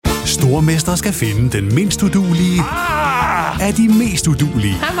Stormester skal finde den mindst uduelige af de mest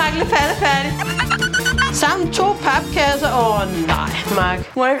uduelige. Hej, Mark. Færdig. Sammen 2 papkasser. Nej,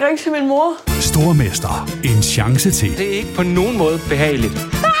 Mark. Må jeg ikke ringe til min mor? Stormester. En chance til. Det er ikke på nogen måde behageligt.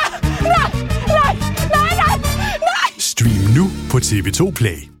 Nej. Stream nu på TV2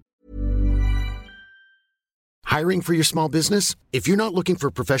 Play. Hiring for your small business? If you're not looking for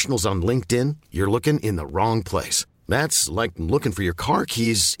professionals on LinkedIn, you're looking in the wrong place. That's like looking for your car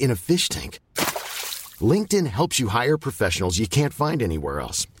keys in a fish tank. LinkedIn helps you hire professionals you can't find anywhere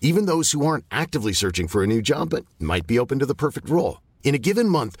else, even those who aren't actively searching for a new job but might be open to the perfect role. In a given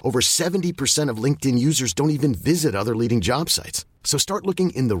month, over 70% of LinkedIn users don't even visit other leading job sites. So start looking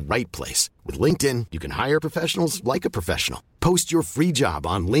in the right place. With LinkedIn, you can hire professionals like a professional. Post your free job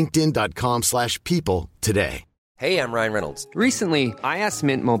on linkedin.com/people today. Hey, I'm Ryan Reynolds. Recently, I asked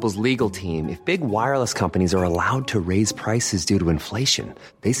Mint Mobile's legal team if big wireless companies are allowed to raise prices due to inflation.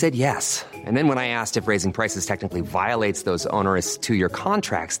 They said yes. And then when I asked if raising prices technically violates those onerous 2-year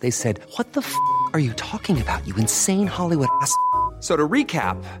contracts, they said, "What the f*** are you talking about, you insane Hollywood ass?" So to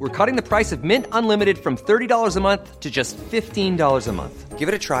recap, we're cutting the price of Mint Unlimited from $30 a month to just $15 a month. Give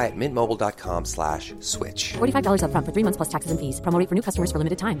it a try at mintmobile.com/switch. $45 up front for 3 months plus taxes and fees. Promo rate for new customers for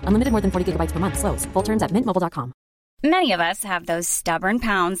limited time. Unlimited more than 40 gigabytes per month. Slows full terms at mintmobile.com. Many of us have those stubborn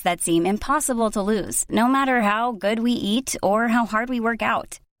pounds that seem impossible to lose, no matter how good we eat or how hard we work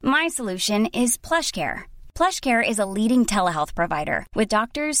out. My solution is PlushCare. PlushCare is a leading telehealth provider with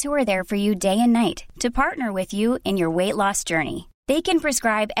doctors who are there for you day and night to partner with you in your weight loss journey. They can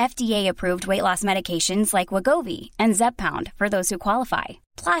prescribe FDA-approved weight loss medications like Wegovy and Zepbound for those who qualify.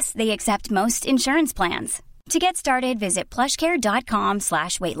 Plus, they accept most insurance plans. To get started, visit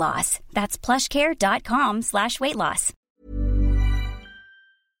plushcare.com/weightloss. That's plushcare.com/weightloss.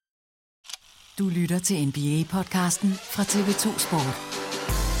 Du lytter til NBA-podcasten fra TV2 Sport.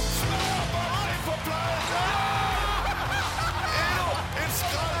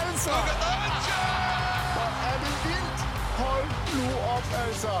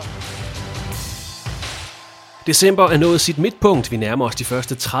 December er nået sit midtpunkt. Vi nærmer os de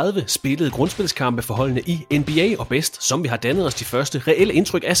første 30 spillede grundspilskampe for holdene i NBA, og bedst som vi har dannet os de første reelle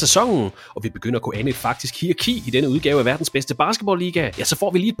indtryk af sæsonen, og vi begynder at kunne ane et faktisk hierarki i denne udgave af verdens bedste basketballliga, ja, så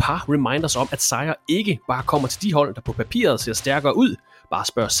får vi lige et par reminders om, at sejre ikke bare kommer til de hold, der på papiret ser stærkere ud. Bare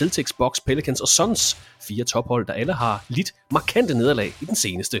spørg Celtics, Bucks, Pelicans og Suns. 4 tophold, der alle har lidt markante nederlag i den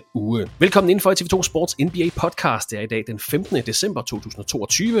seneste uge. Velkommen indenfor i TV2 Sports NBA podcast. Det er i dag den 15. december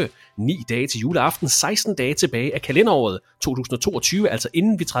 2022. 9 dage til juleaften, 16 dage tilbage af kalenderåret 2022, altså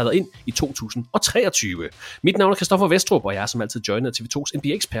inden vi træder ind i 2023. Mit navn er Christoffer Vestrup, og jeg er som altid joiner TV2's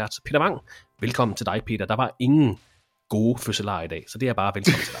NBA-ekspert Peter Wang. Velkommen til dig, Peter. Der var ingen gode fødselarer i dag, så det er bare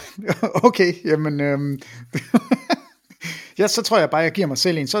velkommen til dig. Okay, jamen... Ja, så tror jeg bare, jeg giver mig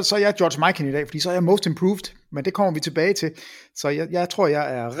selv en. Så er jeg George Mikan i dag, fordi så er jeg most improved, men det kommer vi tilbage til. Så jeg tror,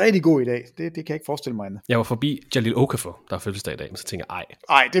 jeg er rigtig god i dag. Det kan jeg ikke forestille mig andet. Jeg var forbi Jahlil Okafor, der er fødselsdag i dag, men så tænker jeg,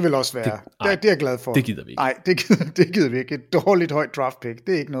 ej, det vil også være. Det er jeg glad for. Det gider vi ikke. Nej, det gider vi ikke. Et dårligt højt draft pick,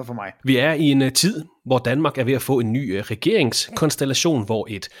 det er ikke noget for mig. Vi er i en tid, hvor Danmark er ved at få en ny regeringskonstellation, hvor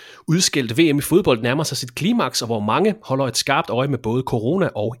et udskældt VM i fodbold nærmer sig sit klimaks, og hvor mange holder et skarpt øje med både corona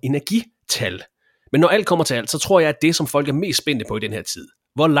og energital. Men når alt kommer til alt, så tror jeg, at det, som folk er mest spændte på i den her tid,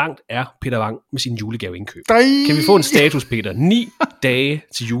 hvor langt er Peter Wang med sin julegaveindkøb? Kan vi få en status, Peter? 9 dage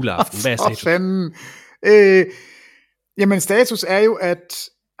til juleaften. Hvad er status? Jamen, status er jo, at...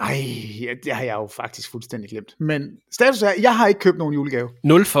 det har jeg jo faktisk fuldstændig glemt. Men status er, at jeg har ikke købt nogen julegave.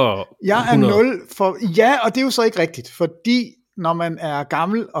 0 for jeg 100. Er 0 for... Ja, og det er jo så ikke rigtigt, fordi når man er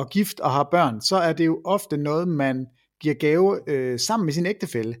gammel og gift og har børn, så er det jo ofte noget, man giver gave sammen med sin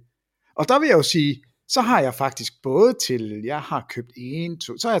ægtefælle. Og der vil jeg jo sige, så har jeg faktisk både til, jeg har købt 1,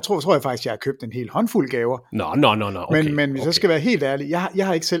 2, så tror jeg faktisk, jeg har købt en hel håndfuld gaver. Nå. Okay, men hvis jeg skal være helt ærlig, jeg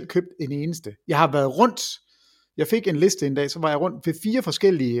har ikke selv købt en eneste. Jeg har været rundt, jeg fik en liste en dag, så var jeg rundt ved 4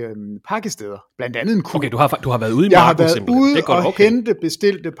 forskellige pakkesteder, blandt andet en kur. Okay, du har været ude i marken simpelthen. Jeg har været ude og hente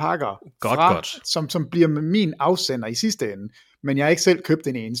bestilte pakker, godt. Som bliver med min afsender i sidste ende. Men jeg har ikke selv købt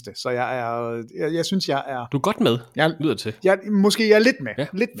den eneste, så jeg synes, jeg er... Du er godt med, lyder til. Måske jeg er lidt med. Ja,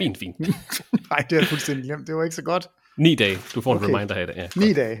 lidt fint. Nej, det er fuldstændig glemt. Det var ikke så godt. 9 dage. Du får en reminder her i dag. Ja,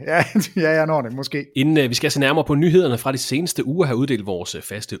 9 dage. Ja, jeg når det måske. Inden vi skal se nærmere på nyhederne fra de seneste uger, har uddelt vores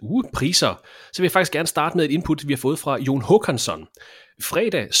faste ugepriser, så vil jeg faktisk gerne starte med et input, vi har fået fra Jon Håkansson.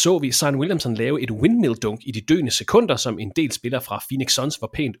 fredag så vi Zion Williamson lave et windmill-dunk i de døende sekunder, som en del spillere fra Phoenix Suns var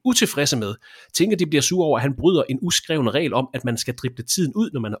pænt utilfredse med. Tænker, de bliver sure over, at han bryder en uskreven regel om, at man skal drible tiden ud,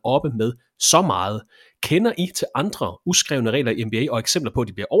 når man er oppe med så meget. Kender I til andre uskrevne regler i NBA og eksempler på, at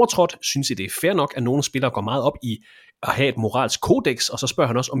de bliver overtrådt? Synes I, det er fair nok, at nogle spillere går meget op i at have et moralsk kodex? Og så spørger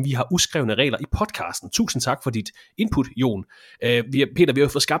han også, om vi har uskrevne regler i podcasten. Tusind tak for dit input, Jon. Peter, vi har jo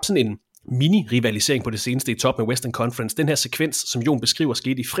fået skabt sådan en mini-rivalisering på det seneste i top med Western Conference. Den her sekvens, som Jon beskriver,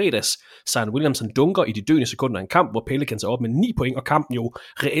 skete i fredags. Zion Williamson dunker i de døende sekunder af en kamp, hvor Pelicans er op med 9 point, og kampen jo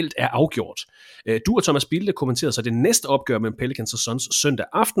reelt er afgjort. Du og Thomas Bilde kommenterede så det næste opgør mellem Pelicans og Suns søndag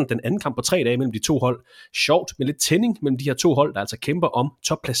aften, den anden kamp på 3 dage mellem de to hold. Sjovt med lidt tænding mellem de her to hold, der altså kæmper om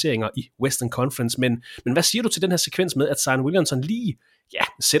topplaceringer i Western Conference. Men hvad siger du til den her sekvens med, at Zion Williamson lige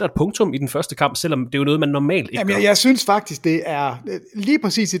sætter et punktum i den første kamp, selvom det er jo noget, man normalt ikke gør? Jeg synes faktisk, det er lige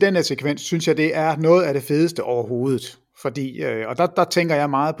præcis i den her sekvens, synes jeg, det er noget af det fedeste overhovedet. Fordi, og der tænker jeg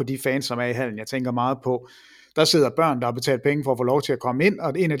meget på de fans, som er i hallen. Jeg tænker meget på, der sidder børn, der har betalt penge for at få lov til at komme ind,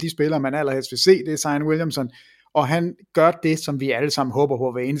 og en af de spillere, man allerhelst vil se, det er Zion Williamson. Og han gør det, som vi alle sammen håber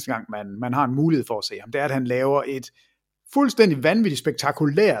på hver eneste gang, man har en mulighed for at se ham. Det er, at han laver et fuldstændig vanvittigt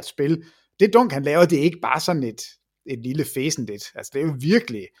spektakulært spil. Det dunk, han laver, det er ikke bare sådan et lille fæsenligt. Altså, det er jo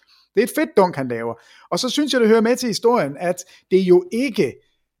virkelig, det er et fedt dunk, han laver. Og så synes jeg, det hører med til historien, at det er jo ikke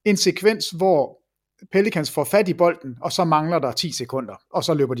en sekvens, hvor Pelicans får fat i bolden, og så mangler der 10 sekunder, og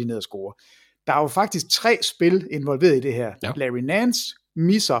så løber de ned og scorer. Der er jo faktisk 3 spil involveret i det her. Ja. Larry Nance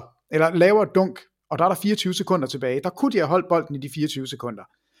laver et dunk, og der er der 24 sekunder tilbage. Der kunne de have holdt bolden i de 24 sekunder.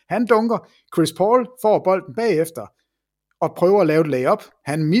 Han dunker, Chris Paul får bolden bagefter, og prøver at lave et layup.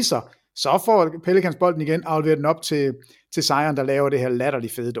 Han misser, så får Pelicans bolden igen, afleverer den op til Zion, der laver det her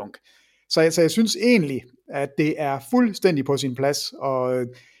latterligt fede dunk. Så jeg synes egentlig, at det er fuldstændig på sin plads, og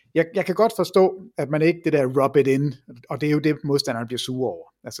jeg kan godt forstå, at man ikke det der rub it in, og det er jo det, modstanderne bliver sure over.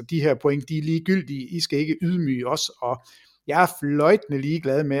 Altså de her point, de er ligegyldige, I skal ikke ydmyge os, og jeg er fløjtende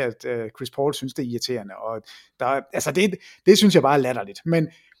ligeglad med, at Chris Paul synes, det er irriterende, og det synes jeg bare er latterligt. Men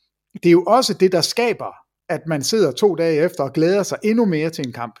det er jo også det, der skaber, at man sidder 2 dage efter og glæder sig endnu mere til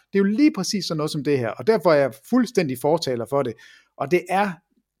en kamp. Det er jo lige præcis sådan noget som det her, og derfor er jeg fuldstændig fortaler for det. Og det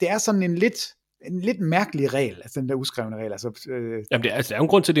er sådan en lidt mærkelig regel, altså den der uskrevne regel. Jamen der er jo en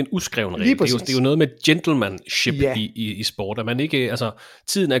grund til, at det er en uskreven regel. Det er jo noget med gentlemanship i sport, at man ikke, altså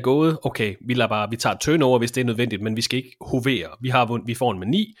tiden er gået, okay, vi tager turnover, hvis det er nødvendigt, men vi skal ikke hovere. Vi får en med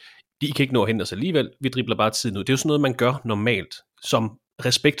 9, de kan ikke nå at hente os alligevel, vi dribler bare tiden ud. Det er jo sådan noget, man gør normalt, som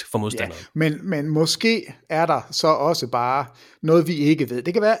respekt for modstanderen. Ja, men måske er der så også bare noget, vi ikke ved.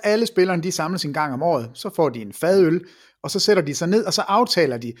 Det kan være, at alle spillerne, de samles en gang om året, så får de en fadøl, og så sætter de sig ned, og så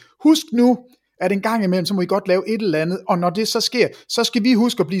aftaler de, husk nu, at en gang imellem, så må I godt lave et eller andet, og når det så sker, så skal vi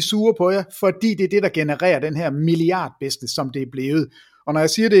huske at blive sure på jer, fordi det er det, der genererer den her milliardbusiness, som det er blevet. Og når jeg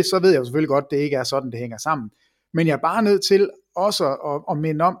siger det, så ved jeg jo selvfølgelig godt, at det ikke er sådan, det hænger sammen. Men jeg er bare nødt til også at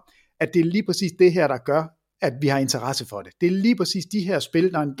minde om, at det er lige præcis det her, der gør, at vi har interesse for det. Det er lige præcis de her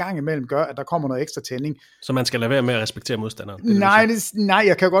spil, der en gang imellem gør, at der kommer noget ekstra tænding. Så man skal lade være med at respektere modstanderen? Nej,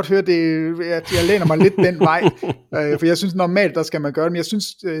 jeg kan godt høre det. Jeg læner mig lidt den vej, for jeg synes normalt, der skal man gøre det, men jeg synes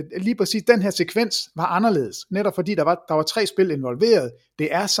lige præcis, den her sekvens var anderledes, netop fordi der var 3 spil involveret. Det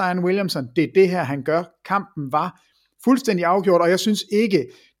er Zion Williamson, det er det her, han gør. Kampen var fuldstændig afgjort, og jeg synes ikke,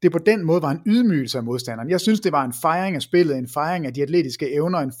 det på den måde var en ydmygelse af modstanderen. Jeg synes, det var en fejring af spillet, en fejring af de atletiske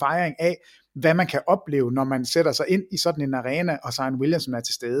evner, en fejring af, hvad man kan opleve, når man sætter sig ind i sådan en arena, og Zion Williamson er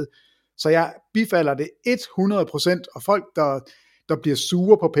til stede. Så jeg bifalder det 100%, og folk, der bliver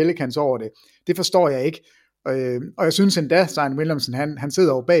sure på Pelicans over det forstår jeg ikke. Og jeg synes endda, Zion Williamson, han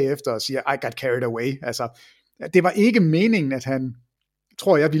sidder jo bagefter og siger, I got carried away. Altså, det var ikke meningen, at han,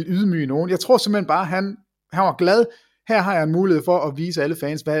 tror jeg, ville ydmyge nogen. Jeg tror simpelthen bare, han var glad. Her har jeg en mulighed for at vise alle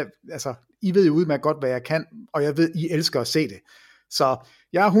fans, I ved jo udmærket godt, hvad jeg kan, og jeg ved, I elsker at se det. Så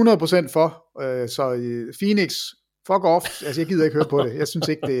jeg er 100% for, så Phoenix, fuck off, altså jeg gider ikke høre på det, jeg synes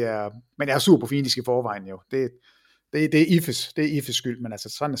ikke det er, men jeg er sur på Phoenix i forvejen jo, det er IFES skyld, men altså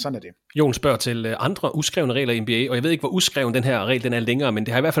sådan er det. Jon spørger til andre uskrevne regler i NBA, og jeg ved ikke, hvor uskreven den her regel den er længere, men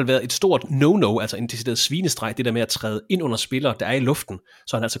det har i hvert fald været et stort no-no, altså en decideret svinestreg, det der med at træde ind under spillere, der er i luften,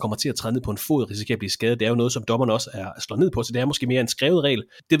 så han altså kommer til at træde ned på en fod, risikerer at blive skadet. Det er jo noget, som dommerne også er slået ned på, så det er måske mere en skrevet regel.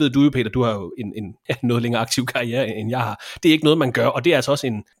 Det ved du jo, Peter, du har jo en noget længere aktiv karriere, end jeg har. Det er ikke noget, man gør, og det er altså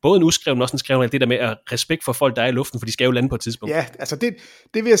også både en uskreven, men også en skreven regel, det der med at respekt for folk, der er i luften, for de skal jo lande på et tidspunkt. Ja, altså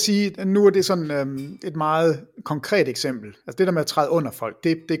det vil jeg sige, nu er det sådan et meget konkret eksempel. Altså det der med at træde under folk,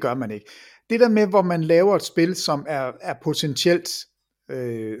 det gør man ikke. Det der med, hvor man laver et spil, som er potentielt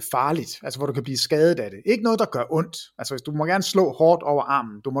farligt, altså hvor du kan blive skadet af det. Ikke noget, der gør ondt. Altså du må gerne slå hårdt over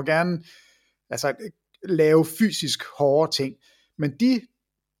armen, du må gerne lave fysisk hårde ting, Men de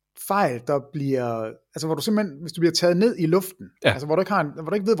fejl, der bliver, altså hvor du simpelthen, hvis du bliver taget ned i luften, altså hvor du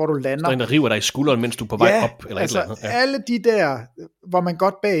ikke ved, hvor du lander. Der er en, der river dig i skulderen, mens du er på vej op, eller altså, et eller andet. Ja, alle de der, hvor man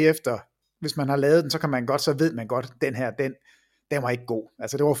godt bagefter, hvis man har lavet den, så kan man godt, så ved man godt, den her, den var ikke god.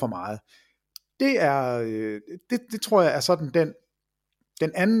 Altså det var for meget. Det tror jeg er sådan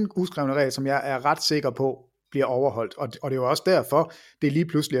den anden uskrevne regel, som jeg er ret sikker på, bliver overholdt. Og det er jo også derfor, det lige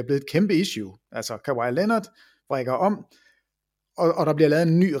pludselig er blevet et kæmpe issue. Altså Kawhi Leonard brækker om, og der bliver lavet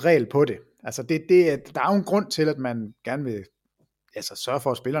en ny regel på det. Altså der er jo en grund til, at man gerne vil sørge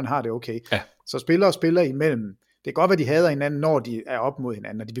for, at spillerne har det okay. Ja. Så spillere og spillere imellem, det kan godt være, de hader hinanden, når de er op mod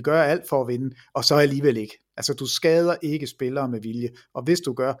hinanden, og de vil gøre alt for at vinde, og så alligevel ikke. Altså du skader ikke spillere med vilje, og hvis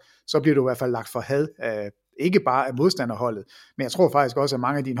du gør, så bliver du i hvert fald lagt for had af, ikke bare af modstanderholdet, men jeg tror faktisk også af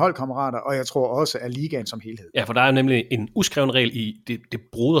mange af dine holdkammerater, og jeg tror også af ligaen som helhed. Ja, for der er nemlig en uskreven regel i det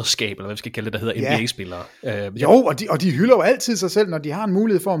broderskab, eller hvad vi skal kalde det, der hedder NBA-spillere. Jo, og de hylder jo altid sig selv, når de har en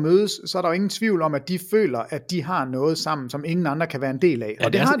mulighed for at mødes, så er der jo ingen tvivl om, at de føler, at de har noget sammen, som ingen andre kan være en del af.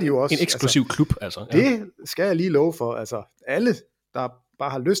 Og det har de jo også. En eksklusiv klub, altså. Ja. Det skal jeg lige love for. Altså, alle, der bare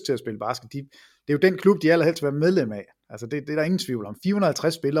har lyst til at spille basket, det er jo den klub, de allerhelst vil være medlem af. Altså, det er der ingen tvivl om.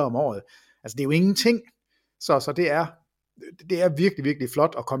 450 spillere om året. Altså, det er jo ingenting. Så det er virkelig, virkelig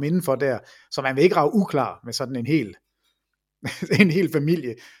flot at komme indenfor der, så man vil ikke rage uklar med sådan en hel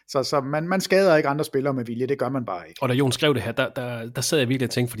familie. Så man skader ikke andre spillere med vilje, det gør man bare ikke. Og da Jon skrev det her, der sad jeg virkelig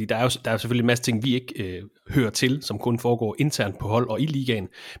og tænkte, fordi der er jo selvfølgelig en masse ting, vi ikke hører til, som kun foregår internt på hold og i ligaen.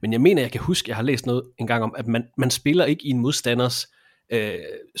 Men jeg mener, jeg kan huske, jeg har læst noget engang om, at man spiller ikke i en modstanders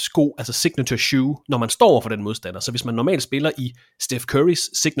sko, altså signature shoe, når man står over for den modstander. Så hvis man normalt spiller i Steph Currys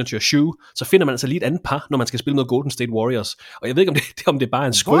signature shoe, så finder man altså lige et andet par, når man skal spille mod Golden State Warriors. Og jeg ved ikke, om det bare er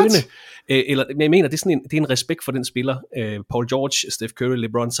en skrøne, eller jeg mener, det er en respekt for den spiller. Paul George, Steph Curry,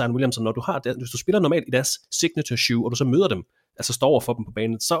 LeBron, Zion Williamson, når du har det, hvis du spiller normalt i deres signature shoe, og du så møder dem, altså står over for dem på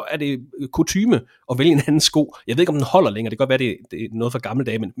banen, så er det kutyme at vælge en anden sko. Jeg ved ikke, om den holder længere. Det kan godt være, det er noget fra gamle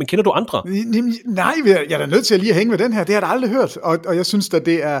dage, men kender du andre? Nej, jeg er da nødt til at lige at hænge med den her. Det har jeg da aldrig hørt, og jeg synes, at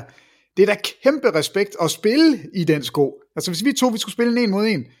det er da kæmpe respekt at spille i den sko. Altså, hvis vi skulle spille en mod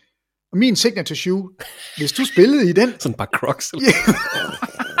en, og min signature shoe, hvis du spillede i den... Sådan et par Crocs.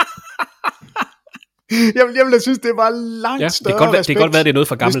 Jeg ville synes, det var langt større respekt, det kan godt være, det er noget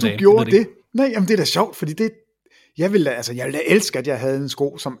fra gamle dage. Hvis du gjorde det. Nej, jamen det er da sjovt, fordi jeg ville da elske, at jeg havde en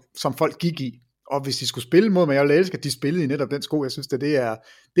sko, som folk gik i. Og hvis de skulle spille mod mig, jeg ville elske, at de spillede i netop den sko. Jeg synes, det er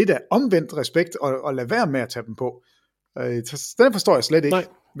da omvendt respekt at lade være med at tage dem på. Den forstår jeg slet ikke,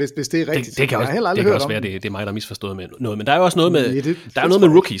 hvis det er rigtigt. Det kan også være, det er mig, der har misforstået med noget. Men der er jo også noget med,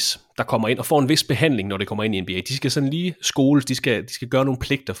 rookies, der kommer ind og får en vis behandling, når det kommer ind i NBA. De skal sådan lige skoles, de skal gøre nogle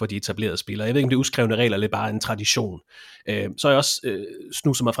pligter for de etablerede spillere. Jeg ved ikke, om det er uskrevne regler, eller bare en tradition. Så er jeg også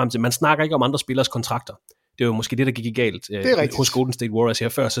snuset mig frem til, man snakker ikke om andre spillers kontrakter. Det var jo måske det, der gik galt hos Golden State Warriors her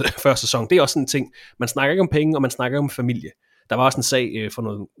før sæson. Det er også sådan en ting. Man snakker ikke om penge, og man snakker ikke om familie. Der var også en sag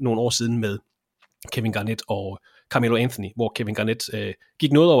for nogle år siden med Kevin Garnett og Carmelo Anthony, hvor Kevin Garnett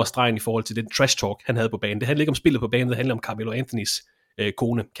gik noget over stregen i forhold til den trash talk, han havde på banen. Det handlede ikke om spillet på banen, det handlede om Carmelo Anthonys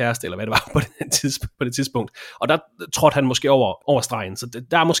kone, kæreste, eller hvad det var på det tidspunkt. Og der trådte han måske over stregen. Så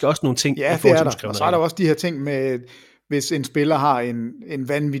der er måske også nogle ting. Ja, det er der. Og så er der også de her ting med... Hvis en spiller har en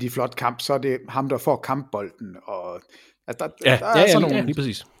vanvittig flot kamp, så er det ham, der får kampbolden. Og altså, der er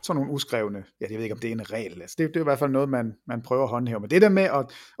sådan nogle uskrevne, jeg ved ikke, om det er en regel. Altså, det er i hvert fald noget, man prøver at håndhæve. Men det der med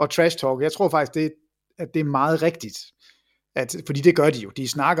at trash talk, jeg tror faktisk, at det er meget rigtigt. Fordi det gør de jo. De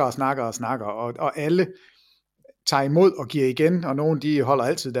snakker og snakker og snakker, og alle tager imod og giver igen, og nogen de holder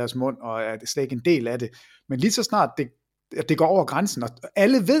altid deres mund, og er slet ikke en del af det. Men lige så snart det går over grænsen, og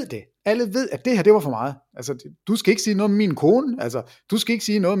alle ved det. Alle ved, at det her, det var for meget. Altså, du skal ikke sige noget om min kone, altså, du skal ikke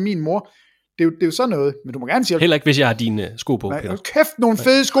sige noget om min mor. Det er jo sådan noget, men du må gerne sige... Heller ikke, hvis jeg har dine sko på, Peter. Kæft, nogle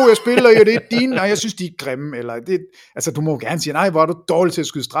fede sko, jeg spiller, og det er dine, og jeg synes, de er grimme, eller det... Altså, du må gerne sige, nej, hvor er du dårlig til at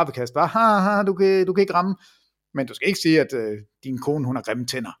skyde straffekast, bare, du kan ikke ramme, men du skal ikke sige, at din kone, hun har grimme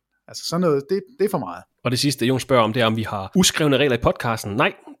tænder. Altså, sådan noget, det er for meget. Og det sidste, Jon spørger om, det er, om vi har uskrevne regler i podcasten.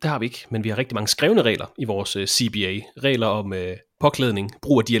 Nej, det har vi ikke, men vi har rigtig mange skrevne regler i vores CBA. Regler om påklædning,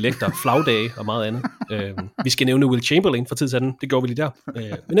 brug af dialekter, flagdage og meget andet. Vi skal nævne Will Chamberlain for tid til anden. Det gjorde vi lige der,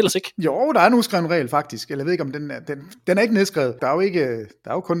 men ellers ikke. Jo, der er en uskreven regel faktisk. Eller jeg ved ikke, om den er ikke nedskrevet. Der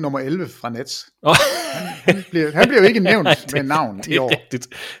er jo kun nummer 11 fra Nets. Han bliver jo ikke nævnt med navn i år. Det er rigtigt.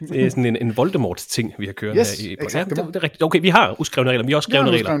 Det er sådan en Voldemort-ting, vi har kørt her i podcasten. Det er rigtigt. Okay, vi har uskrevne regler, vi har også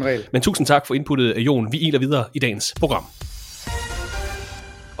skrevne regler. Men tusind tak for inputtet, Jon. Vi iler videre i dagens program.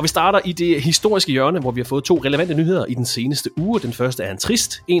 Og vi starter i det historiske hjørne, hvor vi har fået 2 relevante nyheder i den seneste uge. Den første er en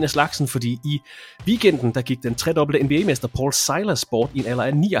trist en af slagsen, fordi i weekenden der gik den tredobbelte NBA-mester Paul Silas bort i en alder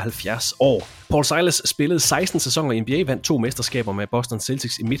af 79 år. Paul Silas spillede 16 sæsoner i NBA, vandt 2 mesterskaber med Boston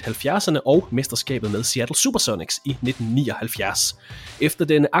Celtics i midt-70'erne og mesterskabet med Seattle Supersonics i 1979. Efter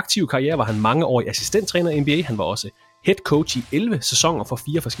den aktive karriere var han mange år assistenttræner i NBA. Han var også head coach i 11 sæsoner for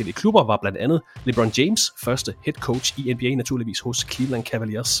 4 forskellige klubber, var blandt andet LeBron James første head coach i NBA, naturligvis hos Cleveland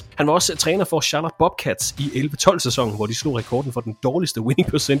Cavaliers. Han var også træner for Charlotte Bobcats i 11-12 sæsonen, hvor de slog rekorden for den dårligste winning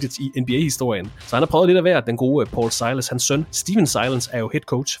percentage i NBA-historien. Så han har prøvet lidt af hvert, den gode Paul Silas. Hans søn Steven Silas er jo head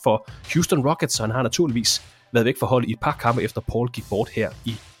coach for Houston Rockets, så han har naturligvis været væk fra holdet i et par kampe efter Paul gik bort her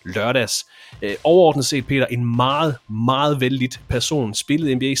i lørdags. Overordnet set, Peter, en meget, meget vældigt person.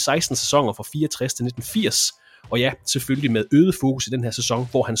 Spillede NBA 16 sæsoner fra 64 til 1980. Og ja, selvfølgelig med øget fokus i den her sæson,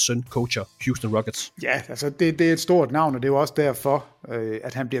 hvor hans søn coacher Houston Rockets. Ja, altså det er et stort navn, og det er jo også derfor,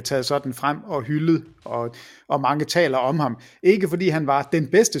 at han bliver taget sådan frem og hyldet, og mange taler om ham. Ikke fordi han var den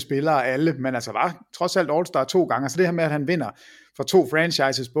bedste spiller af alle, men altså var trods alt All-Star 2 gange. Altså det her med, at han vinder for 2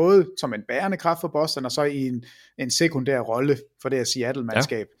 franchises, både som en bærende kraft for Boston, og så i en sekundær rolle for det her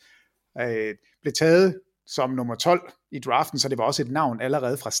Seattle-mandskab. Ja. Blev taget som nummer 12 i draften, så det var også et navn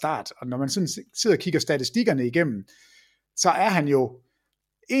allerede fra start. Og når man sådan sidder og kigger statistikkerne igennem, så er han jo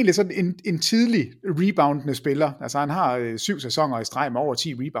egentlig sådan en tidlig reboundende spiller. Altså han har 7 sæsoner i streg med over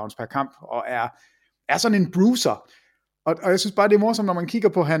 10 rebounds per kamp, og er sådan en bruiser. Og jeg synes bare, det er morsomt, når man kigger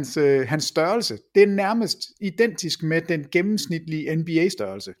på hans størrelse. Det er nærmest identisk med den gennemsnitlige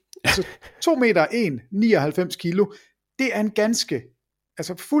NBA-størrelse. Altså 2 meter 1, 99 kilo. Det er en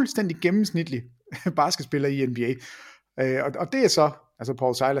altså fuldstændig gennemsnitlig basketspiller i NBA. Og det er så, altså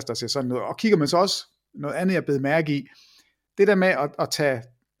Paul Silas, der ser sådan ud. Og kigger man så også noget andet, jeg bed mærke i, det der med at tage,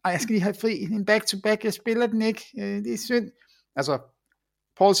 jeg skal lige have fri, en back-to-back, jeg spiller den ikke, det er synd. Altså,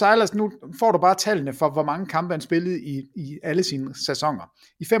 Paul Silas, nu får du bare tallene for, hvor mange kampe han spillede i alle sine sæsoner.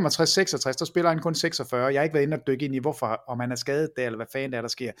 I 65-66, der spiller han kun 46. Jeg har ikke været inde og dykke ind i, hvorfor, om han er skadet der, eller hvad fanden der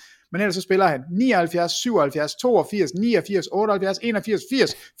sker. Men ellers så spiller han 79, 77, 82, 89, 78, 81,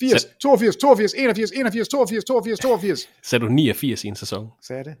 80, 80, 82, 82, 81, 81, 82, 82, 82. Sagde du 89 i en sæson?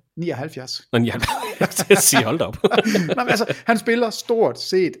 Sagde det? 79. Nå, 79. Jeg siger, hold da op. Nå, men altså, han spiller stort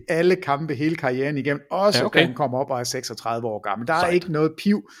set alle kampe hele karrieren igennem, også okay. Han kommer op og er 36 år gammel. Der er ikke noget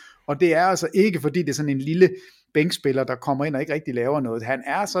piv, og det er altså ikke, fordi det er sådan en lille bænkspiller, der kommer ind og ikke rigtig laver noget. Han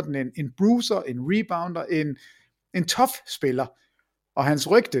er sådan en bruiser, en rebounder, en tough spiller. Og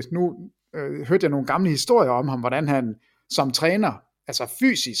hans rygte, nu hørte jeg nogle gamle historier om ham, hvordan han som træner, altså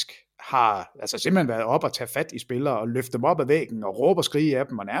fysisk, har altså simpelthen været op og tage fat i spillere og løfte dem op ad væggen og råbe og skrige af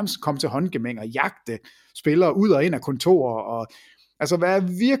dem og nærmest komme til håndgemæng og jagte spillere ud og ind af kontorer og altså være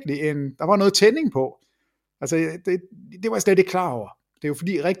virkelig der var noget tænding på. Altså det var jeg slet ikke klar over. Det er jo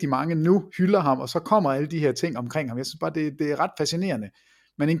fordi rigtig mange nu hylder ham, og så kommer alle de her ting omkring ham. Jeg synes bare, det er ret fascinerende.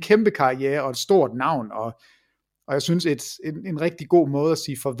 Men en kæmpe karriere og et stort navn, og jeg synes en rigtig god måde at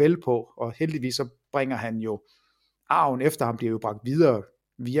sige farvel på, og heldigvis så bringer han jo arven efter ham, bliver jo bragt videre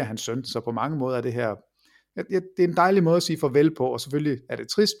via hans søn, så på mange måder er det her, det er en dejlig måde at sige farvel på, og selvfølgelig er det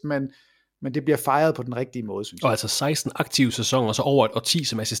trist, men det bliver fejret på den rigtige måde, synes jeg. Og altså 16 aktive sæsoner, så over et årti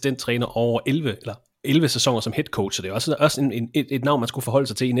som assistenttræner, over 11 sæsoner som head coach, så det er også et navn, man skulle forholde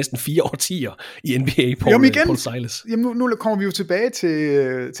sig til i næsten 4 årtier i NBA, Paul Silas. Jamen nu kommer vi jo tilbage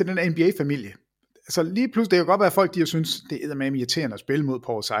til den NBA-familie. Altså lige pludselig, det kan godt være, at folk de synes, det er eddermame irriterende at spille mod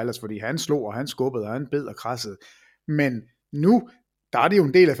Paul Silas, fordi han slog, og han skubbede, og han bed og krassede. Men nu, der er det jo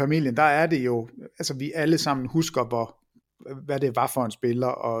en del af familien, der er det jo, altså vi alle sammen husker, hvad det var for en spiller,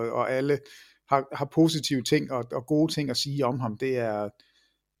 og alle har positive ting og gode ting at sige om ham. Det er,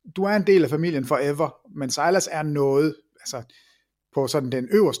 du er en del af familien forever, men Silas er noget, altså på sådan den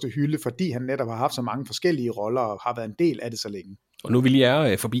øverste hylde, fordi han netop har haft så mange forskellige roller og har været en del af det så længe. Og nu vil vi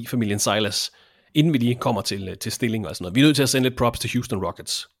er forbi familien Silas, inden vi lige kommer til stilling og sådan noget. Vi er nødt til at sende lidt props til Houston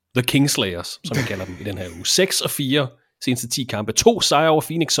Rockets. The Kingslayers, som vi kalder dem i den her uge. 6-4 seneste 10 kampe. 2 sejre over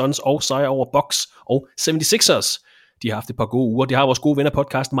Phoenix Suns og sejre over Bucks og 76ers. De har haft et par gode uger. De har vores gode venner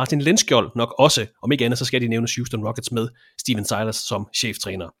podcast Martin Lindskjold nok også. Om ikke andet, så skal de nævne Houston Rockets med Steven Silas som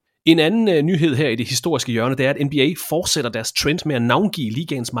cheftræner. En anden nyhed her i det historiske hjørne, det er, at NBA fortsætter deres trend med at navngive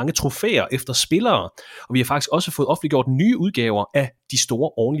ligaens mange trofæer efter spillere. Og vi har faktisk også fået offentliggjort nye udgaver af de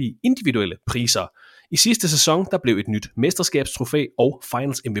store årlige individuelle priser. I sidste sæson, der blev et nyt mesterskabstrofæ og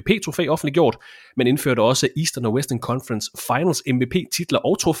Finals MVP-trofæ offentliggjort. Man indførte også Eastern og Western Conference Finals MVP-titler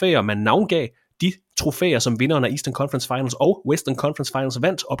og trofæer, man navngav de trofæer, som vinderne af Eastern Conference Finals og Western Conference Finals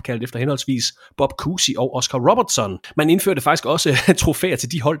vandt, opkaldt efter henholdsvis Bob Cousy og Oscar Robertson. Man indførte faktisk også trofæer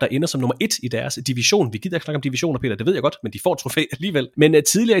til de hold, der ender som nummer 1 i deres division. Vi gider ikke snakke om divisioner, Peter, det ved jeg godt, men de får trofæ alligevel. Men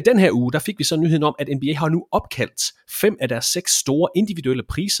tidligere i den her uge, der fik vi så nyheden om, at NBA har nu opkaldt 5 af deres 6 store individuelle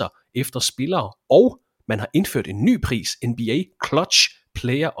priser efter spillere, og man har indført en ny pris, NBA Clutch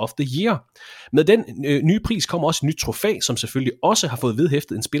Player of the Year. Med den nye pris kommer også et nyt trofæ, som selvfølgelig også har fået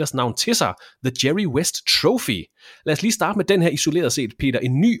vedhæftet en spillers navn til sig, The Jerry West Trophy. Lad os lige starte med den her isoleret set, Peter.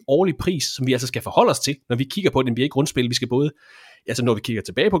 En ny årlig pris, som vi altså skal forholde os til, når vi kigger på et NBA-grundspil. Vi skal både, altså når vi kigger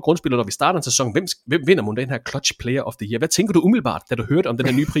tilbage på grundspillet, når vi starter en sæson, hvem vinder mod den her Clutch Player of the Year? Hvad tænker du umiddelbart, da du hørte om den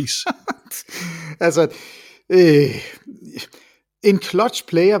her nye pris? Altså, en Clutch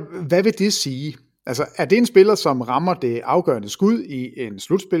Player, hvad vil det sige? Altså, er det en spiller, som rammer det afgørende skud i en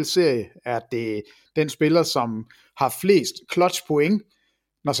slutspilserie? Er det den spiller, som har flest clutch point,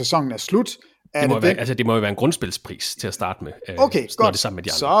 når sæsonen er slut? Det må jo være en grundspilspris til at starte med. Okay, godt. Det sammen med de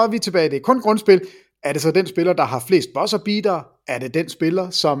andre. Så er vi tilbage. Det er kun grundspil. Er det så den spiller, der har flest buzzer-beater? Er det den spiller,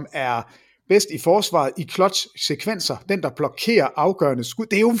 som er bedst i forsvaret i clutch-sekvenser? Den, der blokerer afgørende skud?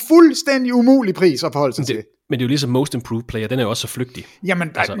 Det er jo en fuldstændig umulig pris at forholde sig til. Men det er jo ligesom Most Improved Player, den er jo også så flygtig.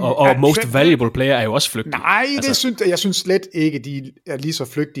 Jamen, og Most Valuable Player er jo også flygtig. Nej, jeg synes slet ikke, de er lige så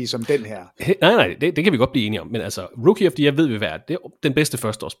flygtige som den her. Nej, det kan vi godt blive enige om. Men altså, Rookie of the Year ved vi hvad er. Det er den bedste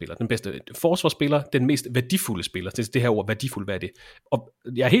førsteårsspiller, den bedste forsvarsspiller, den mest værdifulde spiller. Det her ord, værdifuld, hvad er det? Og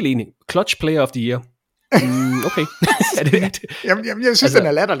jeg er helt enig. Clutch Player of the Year. Okay. Jamen, jeg synes, den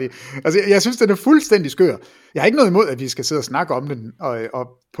er latterlig. Altså, jeg synes, den er fuldstændig skør. Jeg har ikke noget imod, at vi skal sidde og snakke om den, og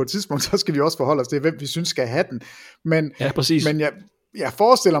på et tidspunkt, så skal vi også forholde os til, hvem vi synes skal have den. Men, ja, præcis. Men jeg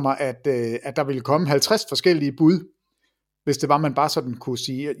forestiller mig, at der ville komme 50 forskellige bud, hvis det var, man bare sådan kunne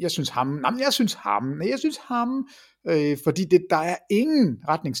sige, jeg synes ham, fordi der er ingen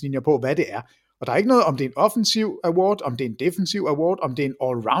retningslinjer på, hvad det er. Og der er ikke noget, om det er en offensiv award, om det er en defensiv award, om det er en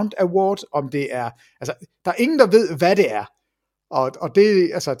all-round award, om det er... Altså, der er ingen, der ved, hvad det er. Og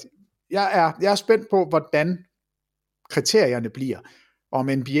det, altså, jeg er spændt på, hvordan kriterierne bliver. Om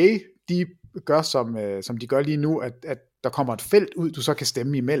NBA, de gør, som de gør lige nu, at der kommer et felt ud, du så kan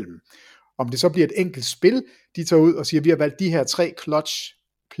stemme imellem. Om det så bliver et enkelt spil, de tager ud og siger, vi har valgt de her 3 clutch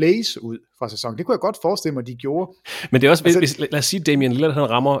plays ud fra sæsonen. Det kunne jeg godt forestille mig, de gjorde. Men det er også, lad os sige, Damian Lillard, han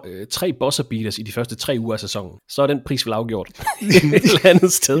rammer 3 buzzer beaters i de første 3 uger af sæsonen. Så er den pris vel afgjort et eller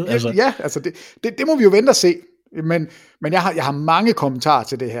andet sted. Altså. Ja, altså det må vi jo vente og se. Men jeg har mange kommentarer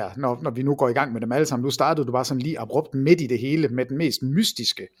til det her, når vi nu går i gang med dem alle sammen. Nu startede du bare sådan lige abrupt midt i det hele med den mest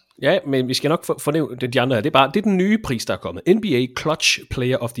mystiske. Ja, men vi skal nok fornævne de andre her. Det er den nye pris, der er kommet. NBA Clutch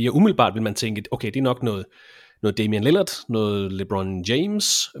Player of the Year. Umiddelbart vil man tænke, okay, det er nok noget Damian Lillard, noget LeBron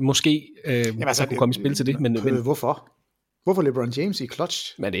James, måske altså, kunne komme i spil til det. Men hvorfor? Hvorfor LeBron James i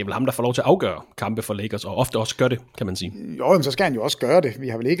clutch? Men det er vel ham, der får lov til at afgøre kampe for Lakers, og ofte også gør det, kan man sige. Jo, men så skal han jo også gøre det. Vi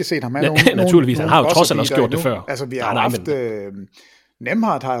har vel ikke set ham med naturligvis, han har jo trods alt også gjort det før. Altså, vi har haft...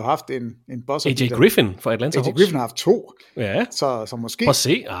 Nemhard har jo haft en buzzer. AJ Griffin for Atlanta Hawks. AJ Griffin har haft 2. Ja. Så måske... Prøv at se.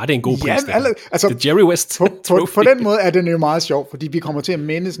 Det er en god pris. Altså, The Jerry West på den måde er det jo meget sjovt, fordi vi kommer til at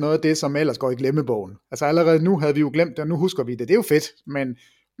mindes noget af det, som ellers går i glemmebogen. Altså allerede nu havde vi jo glemt det, og nu husker vi det. Det er jo fedt,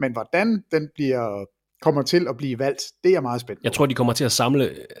 men hvordan den kommer til at blive valgt, det er jeg meget spændt på. Jeg tror, de kommer til at samle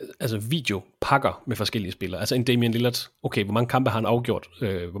videopakker med forskellige spillere. Altså en Damian Lillard, okay, hvor mange kampe har han afgjort?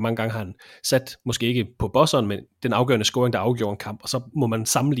 Hvor mange gange har han sat, måske ikke på buzzeren, men den afgørende scoring, der afgjorde en kamp, og så må man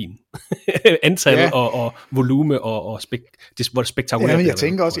sammenligne antal og volume og hvor det spektakulært. Ja, jeg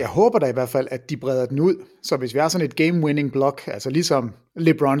tænker også, jeg håber da i hvert fald, at de breder den ud, så hvis vi har sådan et game-winning block, altså ligesom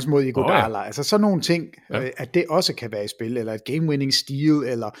LeBrons mod Iguodala, altså sådan nogle ting, at det også kan være i spil, eller et game-winning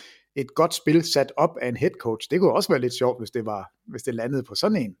steal, eller et godt spil sat op af en head coach. Det kunne også være lidt sjovt, hvis det landede på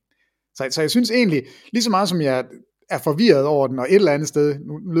sådan en. Så jeg synes egentlig, lige så meget som jeg er forvirret over den, og et eller andet sted,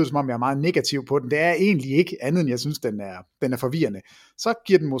 nu lyder det som om jeg er meget negativ på den, det er egentlig ikke andet, end jeg synes, den er forvirrende. Så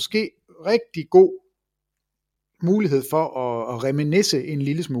giver den måske rigtig god mulighed for at reminisce en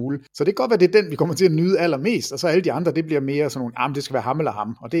lille smule. Så det kan godt være, det er den, vi kommer til at nyde allermest, og så alle de andre, det bliver mere sådan nogle, det skal være ham eller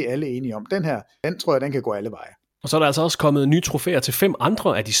ham, og det er alle enige om. Den tror jeg, den kan gå alle veje. Og så er der altså også kommet nye trofæer til 5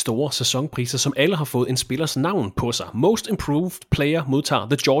 andre af de store sæsonpriser, som alle har fået en spillers navn på sig. Most Improved Player modtager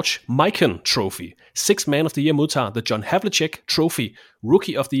The George Mikan Trophy. Sixth Man of the Year modtager The John Havlicek Trophy.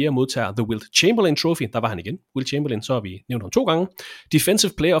 Rookie of the Year modtager The Wilt Chamberlain Trophy. Der var han igen. Wilt Chamberlain, så har vi nævnt ham 2 gange.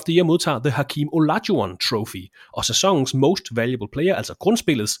 Defensive Player of the Year modtager The Hakeem Olajuwon Trophy. Og sæsonens Most Valuable Player, altså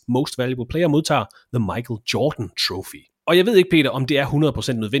grundspillets Most Valuable Player, modtager The Michael Jordan Trophy. Og jeg ved ikke, Peter, om det er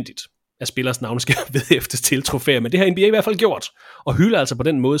 100% nødvendigt, at spillers navne skal vedhæftes til trofæer, men det har NBA i hvert fald gjort, og hylder altså på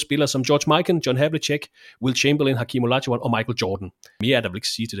den måde spillere som George Mikan, John Havlicek, Will Chamberlain, Hakeem Olajuwon og Michael Jordan. Mere er der vel ikke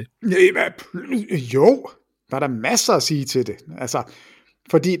sige til det? Jo, der er der masser at sige til det. Altså,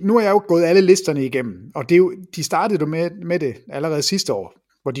 fordi nu er jeg jo gået alle listerne igennem, og det er jo, de startede jo med det allerede sidste år,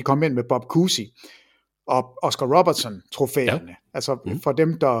 hvor de kom ind med Bob Cousy og Oscar Robertson trofæerne. Ja. Altså for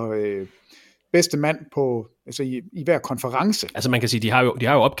dem, der bedste mand på, altså i hver konference. Altså man kan sige, de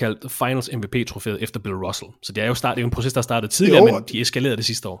har jo opkaldt Finals MVP-trofæet efter Bill Russell, så det er jo en proces, der startede tidligere, men de eskalerede det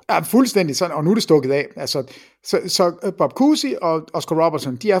sidste år. Ja, fuldstændig sådan, og nu er det stukket af. Altså, så Bob Cousy og Oscar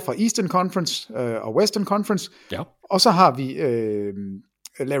Robertson, de er fra Eastern Conference og Western Conference, og så har vi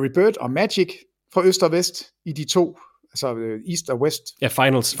Larry Bird og Magic fra Øst og Vest i de to, altså East og West. Ja,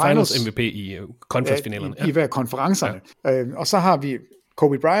 Finals MVP i conference-finalerne. I hver konferencerne. Ja. Og så har vi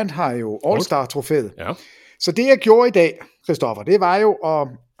Kobe Bryant har jo All-Star-trofæet. Ja. Så det jeg gjorde i dag, Christoffer, det var jo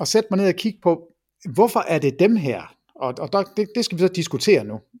at sætte mig ned og kigge på, hvorfor er det dem her? Og det skal vi så diskutere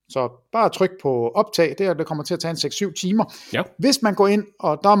nu. Så bare tryk på optag, det kommer til at tage 6-7 timer. Ja. Hvis man går ind,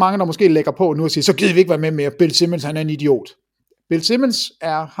 og der er mange, der måske lægger på nu og siger, så gider vi ikke være med mere. Bill Simmons, han er en idiot. Bill Simmons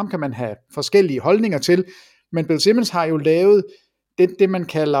ham kan man have forskellige holdninger til, men Bill Simmons har jo lavet det man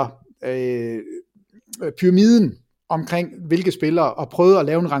kalder pyramiden omkring hvilke spillere, og prøvet at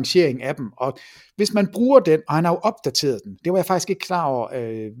lave en rangering af dem. Og hvis man bruger den, og han har jo opdateret den, det var jeg faktisk ikke klar over,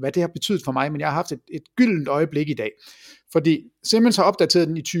 hvad det har betydet for mig, men jeg har haft et gyldent øjeblik i dag. Fordi Simmons har opdateret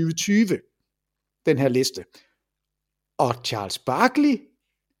den i 2020, den her liste. Og Charles Barkley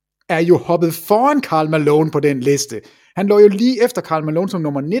er jo hoppet foran Karl Malone på den liste. Han lå jo lige efter Karl Malone som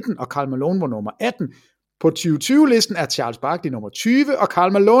nummer 19, og Karl Malone var nummer 18. På 2020-listen er Charles Barkley nummer 20, og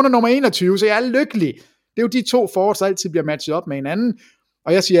Karl Malone er nummer 21, så jeg er lykkelig. Det er jo de to forwards, der altid bliver matchet op med hinanden.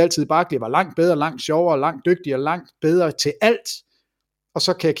 Og jeg siger altid, at Barkley var langt bedre, langt sjovere, langt dygtigere, langt bedre til alt. Og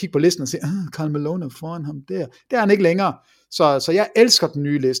så kan jeg kigge på listen og sige, Karl Malone er foran ham der. Det er han ikke længere. Så jeg elsker den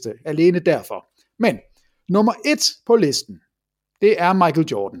nye liste, alene derfor. Men nummer 1 på listen, det er Michael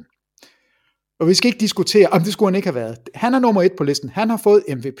Jordan. Og vi skal ikke diskutere, om det skulle han ikke have været. Han er nummer 1 på listen. Han har fået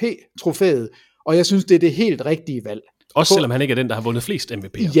MVP-trofæet, og jeg synes, det er det helt rigtige valg. Også selvom han ikke er den, der har vundet flest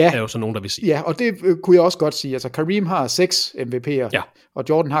MVP'er, er jo så nogen, der vil sige. Ja, og det kunne jeg også godt sige. Altså Kareem har 6 MVP'er, og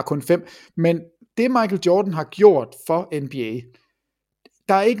Jordan har kun 5. Men det Michael Jordan har gjort for NBA,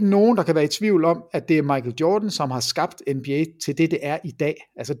 der er ikke nogen, der kan være i tvivl om, at det er Michael Jordan, som har skabt NBA til det er i dag.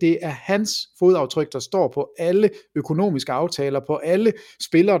 Altså det er hans fodaftryk, der står på alle økonomiske aftaler, på alle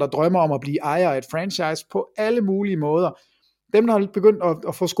spillere, der drømmer om at blive ejer af et franchise, på alle mulige måder. Dem, der har begyndt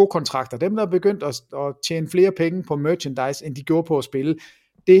at få skokontrakter, dem, der har begyndt at tjene flere penge på merchandise, end de gjorde på at spille,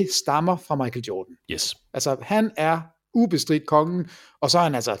 det stammer fra Michael Jordan. Yes. Altså, han er ubestridt kongen, og så har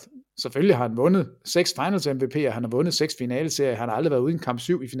han altså, selvfølgelig har han vundet 6 Finals MVP'er, han har vundet 6 finaleserier, han har aldrig været uden kamp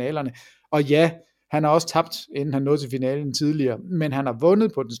 7 i finalerne, og ja, han har også tabt, inden han nåede til finalen tidligere, men han har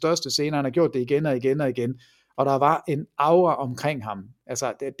vundet på den største scene, han har gjort det igen og igen og igen, og der var en aura omkring ham.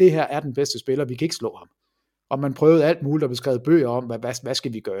 Altså, det her er den bedste spiller, vi kan ikke slå ham. Og man prøvede alt muligt og beskrevet bøger om, hvad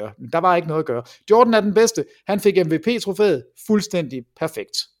skal vi gøre? Men der var ikke noget at gøre. Jordan er den bedste. Han fik MVP-trofæet fuldstændig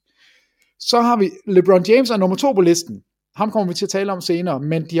perfekt. Så har vi LeBron James er nummer 2 på listen. Ham kommer vi til at tale om senere,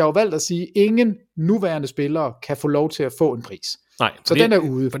 men de har jo valgt at sige, at ingen nuværende spillere kan få lov til at få en pris. Nej, så den er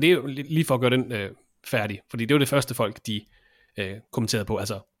ude. For det er jo lige for at gøre den færdig, fordi det var det første folk, de kommenterede på.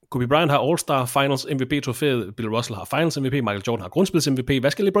 Altså, Kobe Bryant har All-Star Finals MVP-trofæet, Bill Russell har Finals MVP, Michael Jordan har grundspils MVP.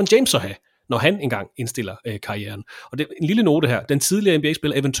 Hvad skal LeBron James så have, når han engang indstiller karrieren? Og det er en lille note her. Den tidligere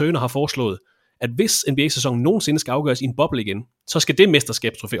NBA-spiller Evan Turner har foreslået, at hvis NBA-sæsonen nogensinde skal afgøres i en boble igen, så skal det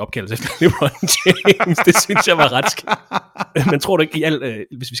mesterskabstrofæ opkaldes efter LeBron James. Det synes jeg var ret skidt. Men tror du ikke,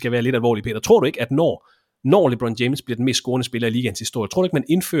 hvis vi skal være lidt alvorlige, Peter, tror du ikke, at når LeBron James bliver den mest scorende spiller i ligaens historie, tror du ikke, man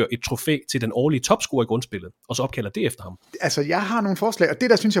indfører et trofæ til den årlige topscorer i grundspillet, og så opkalder det efter ham? Altså, jeg har nogle forslag, og det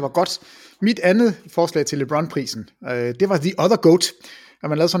der synes jeg var godt. Mit andet forslag til LeBron-prisen, det var The Other GOAT, at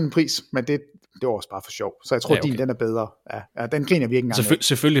man lavede sådan en pris, men det var også bare for sjov. Så jeg tror, din den er bedre. Ja, den griner vi ikke engang.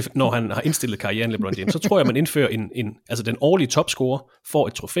 Selvfølgelig, når han har indstillet karrieren LeBron James, så tror jeg, man indfører altså den årlige topscorer får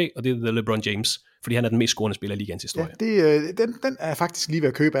et trofæ, og det er LeBron James, fordi han er den mest scorende spiller i ligaens historie. Ja, den er faktisk lige ved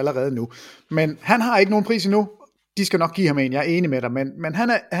at købe allerede nu. Men han har ikke nogen pris endnu. De skal nok give ham en, jeg er enig med dig, men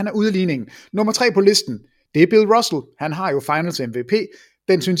han er ude af ligningen. Nummer 3 på listen, det er Bill Russell. Han har jo Finals MVP.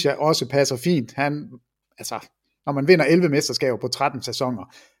 Den synes jeg også passer fint. Når man vinder 11 mesterskaber på 13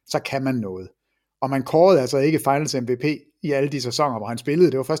 sæsoner, så kan man noget. Og man kårede altså ikke Finals MVP i alle de sæsoner, hvor han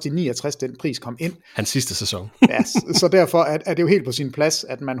spillede. Det var først i 69, den pris kom ind. Hans sidste sæson. Ja, så derfor er det jo helt på sin plads,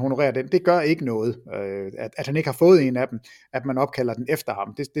 at man honorerer den. Det gør ikke noget, at han ikke har fået en af dem, at man opkalder den efter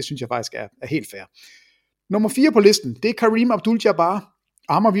ham. Det synes jeg faktisk er helt fair. Nummer 4 på listen, det er Kareem Abdul-Jabbar.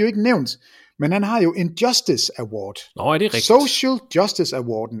 ham har vi jo ikke nævnt, men han har jo en Justice Award. Nå, er det rigtigt? Social Justice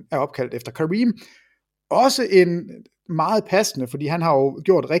Awarden er opkaldt efter Kareem. Også en meget passende, fordi han har jo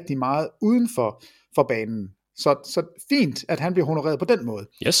gjort rigtig meget uden for banen. Så fint, at han bliver honoreret på den måde.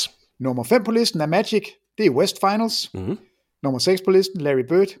 Yes. Nummer 5 på listen er Magic, det er West Finals. Mm-hmm. Nummer 6 på listen, Larry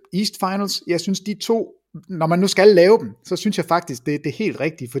Bird, East Finals. Jeg synes, de to, når man nu skal lave dem, så synes jeg faktisk, det er helt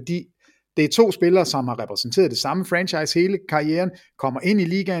rigtigt, fordi det er to spillere, som har repræsenteret det samme franchise hele karrieren, kommer ind i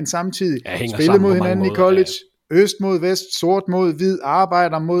ligaen samtidig, spiller mod hinanden i college, øst mod vest, sort mod hvid,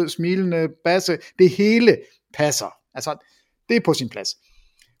 arbejder mod smilende basse. Det hele passer. Altså, det er på sin plads.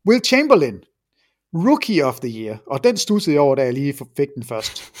 Will Chamberlain, Rookie of the Year, og den studsede jeg over, da jeg lige fik den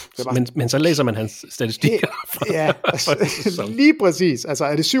først. Men så læser man hans statistikker. Ja, lige præcis. Altså,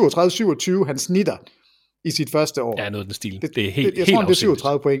 er det 37-27, han snitter i sit første år? Ja, noget af den stil. Det er helt jeg tror, det er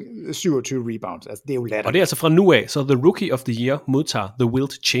 37 point, 27 rebounds. Altså, det er jo latterligt. Og det er altså fra nu af, så The Rookie of the Year modtager The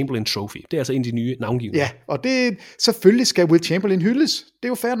Wilt Chamberlain Trophy. Det er altså en af de nye navngivninger. Ja, og det selvfølgelig skal Will Chamberlain hyldes. Det er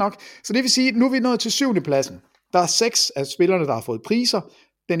jo fair nok. Så det vil sige, at nu er vi nået til 7. pladsen. Der er 6 af spillerne, der har fået priser.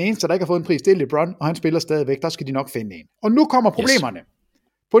 Den eneste, der ikke har fået en pris, det er LeBron, og han spiller stadigvæk. Der skal de nok finde en. Og nu kommer problemerne. Yes.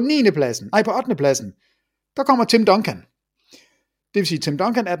 På 8. pladsen, der kommer Tim Duncan. Det vil sige, Tim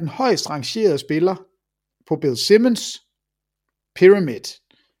Duncan er den højst rangerede spiller på Bill Simmons Pyramid,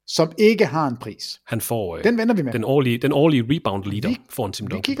 som ikke har en pris. Han får den vender vi med. Den årlige rebound leader får en Tim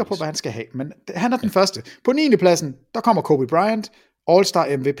Duncan. Vi kigger på, hvad han skal have, men han er den første. På 9. pladsen, der kommer Kobe Bryant,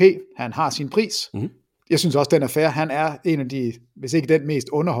 All-Star MVP. Han har sin pris. Mm-hmm. Jeg synes også, den er fair. Han er en af de, hvis ikke den mest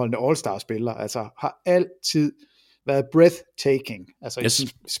underholdende All-Star-spillere. Altså har altid været breathtaking. Altså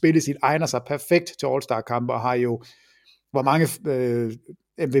yes. Spillet sit egner sig perfekt til All-Star-kampe, og har jo, hvor mange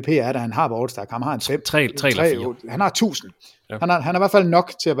MVP er der, han har ved All-Star-kampe? Har han 5? 3 eller 4. Han har 1000. Ja. Han er i hvert fald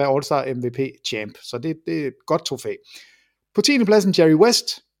nok til at være All-Star MVP-champ, så det er et godt trofæ. På 10. pladsen, Jerry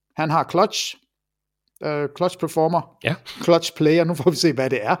West. Han har clutch performer, clutch player. Nu får vi se, hvad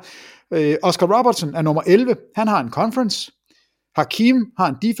det er. Oscar Robertson er nummer 11. Han har en conference. Hakeem har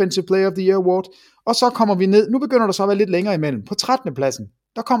en Defensive Player of the Year award. Og så kommer vi ned. Nu begynder der så at være lidt længere imellem. På 13. pladsen,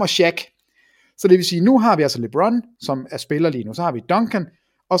 der kommer Shaq. Så det vil sige, nu har vi altså LeBron, som er spiller lige nu. Så har vi Duncan,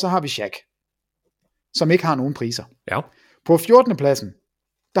 og så har vi Shaq, som ikke har nogen priser. Ja. På 14. pladsen,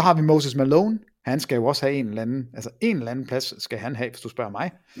 der har vi Moses Malone. Han skal jo også have en eller anden plads skal han have, hvis du spørger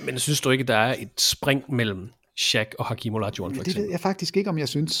mig. Men synes du ikke, der er et spring mellem Shaq og Hakeem Olajuwon, for eksempel? Det ved jeg faktisk ikke, om jeg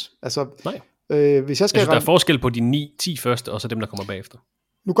synes. Altså, nej. Hvis jeg synes, der er forskel på de 10 første, og så dem, der kommer bagefter.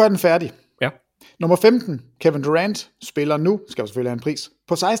 Nu gør jeg den færdig. Ja. Nummer 15, Kevin Durant, spiller nu, skal jo selvfølgelig have en pris.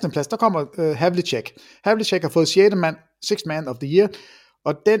 På 16. plads, der kommer Havlicek. Havlicek har fået 6. man of the year,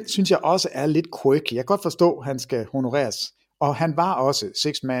 og den synes jeg også er lidt quirky. Jeg kan godt forstå, at han skal honoreres. Og han var også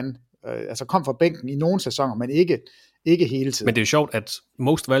 6 man, altså kom fra bænken i nogle sæsoner, men ikke hele tiden. Men det er jo sjovt, at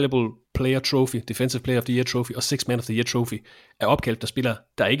Most Valuable Player Trophy, Defensive Player of the Year Trophy og 6 Man of the Year Trophy er opkaldt af spillere,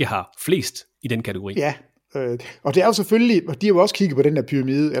 der ikke har flest i den kategori. Ja, og det er jo selvfølgelig, og de har jo også kigget på den der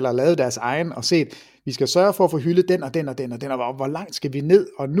pyramide, eller lavet deres egen, og set, vi skal sørge for at få hyldet den og den og den og den, og hvor langt skal vi ned?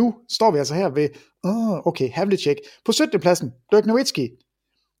 Og nu står vi altså her ved, okay, Havlicek. På 17. pladsen, Dirk Nowitzki.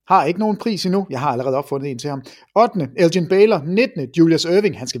 Har ikke nogen pris endnu. Jeg har allerede opfundet en til ham. 8. Elgin Baylor. 19. Julius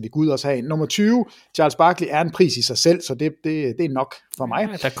Erving. Han skal vi Gud også have en. Nummer 20. Charles Barkley er en pris i sig selv, så det er nok for mig.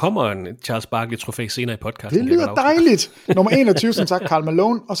 Ja, der kommer en Charles Barkley trofæ senere i podcasten. Det lyder dejligt. Nummer 21, som sagt, Karl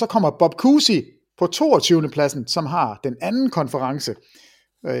Malone. Og så kommer Bob Cousy på 22. pladsen, som har den anden konference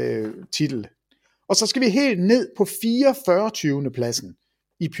titel. Og så skal vi helt ned på 44. pladsen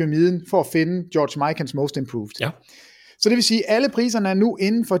i pyramiden for at finde George Mikens Most Improved. Ja. Så det vil sige, at alle priserne er nu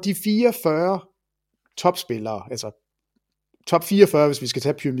inden for de 44 topspillere, altså top 44, hvis vi skal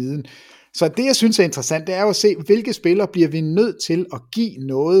tage pyramiden. Så det, jeg synes er interessant, det er jo at se, hvilke spillere bliver vi nødt til at give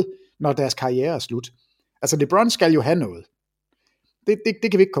noget, når deres karriere er slut. Altså LeBron skal jo have noget.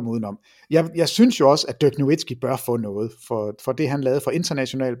 Det kan vi ikke komme udenom. Jeg synes jo også, at Dirk Nowitzki bør få noget for det, han lavede for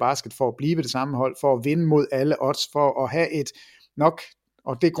international basket, for at blive ved det samme hold, for at vinde mod alle odds, for at have et nok,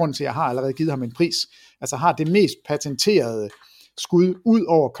 og det er grunden til, at jeg har allerede givet ham en pris, altså har det mest patenterede skud ud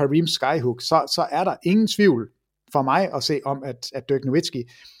over Kareem Skyhook, så er der ingen tvivl for mig at se om, at Dirk Nowitzki,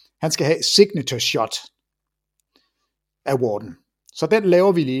 han skal have Signature Shot Awarden. Så den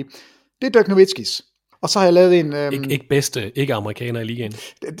laver vi lige. Det er Dirk Nowitzkis. Og så har jeg lavet en... Ikke bedste, ikke amerikaner i ligaen.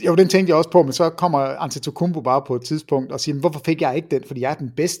 Jo, den tænkte jeg også på, men så kommer Antetokounmpo bare på et tidspunkt og siger, hvorfor fik jeg ikke den, fordi jeg er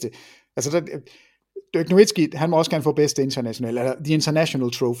den bedste. Altså, Dirk Nowitzki, han må også gerne få bedste international, eller The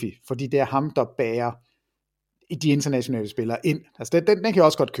International Trophy, fordi det er ham, der bærer de internationale spillere ind. Altså, den kan jeg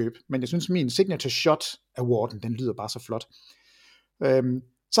også godt købe, men jeg synes, min Signature Shot Awarden, den lyder bare så flot.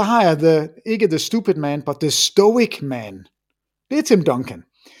 Så har jeg ikke The Stupid Man, but The Stoic Man. Det er Tim Duncan.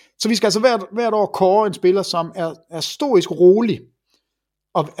 Så vi skal altså hvert år kåre en spiller, som er stoisk rolig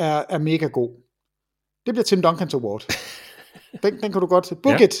og er mega god. Det bliver Tim Duncans Award. Den kan du godt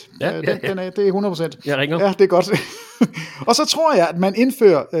book it. Det er 100%. Jeg ringer. Ja, det er godt. Og så tror jeg, at man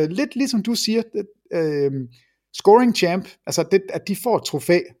indfører, lidt ligesom du siger, scoring champ, altså at de får et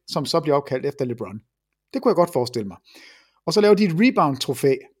trofæ, som så bliver opkaldt efter LeBron. Det kunne jeg godt forestille mig. Og så laver de et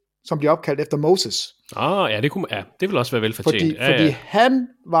rebound-trofæ, som bliver opkaldt efter Moses. Det vil også være velfortjent. Fordi han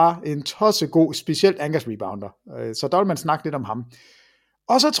var en tossegod, specielt angers-rebounder. Så der vil man snakke lidt om ham.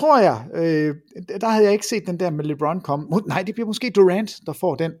 Og så tror jeg, der havde jeg ikke set den der med LeBron komme. Nej, det bliver måske Durant, der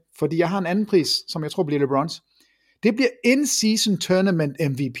får den, fordi jeg har en anden pris, som jeg tror bliver LeBrons. Det bliver in-season tournament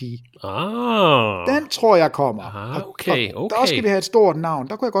MVP. Den tror jeg kommer. Okay. Der skal vi have et stort navn.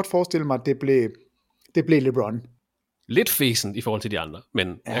 Der kunne jeg godt forestille mig, at det blev LeBron. Lidt fæsent i forhold til de andre, men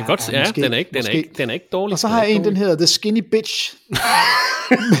jeg kan godt se, den er ikke dårlig. Og så har jeg en, den hedder The Skinny Bitch.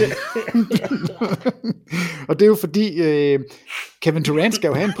 Og det er jo fordi Kevin Durant skal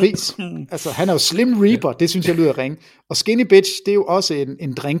jo have en pris. Altså han er jo Slim Reaper, det synes jeg lyder ringe. Og Skinny Bitch, det er jo også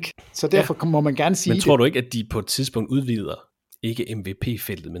en drink. Så derfor må man gerne sige. Men tror du ikke, at de på et tidspunkt udvider ikke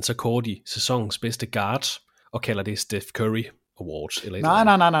MVP-feltet, men så kårer de sæsonens bedste guard og kalder det Steph Curry Awards?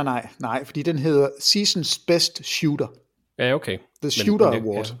 Eller nej, fordi den hedder Season's Best Shooter. Ja, okay. The Shooter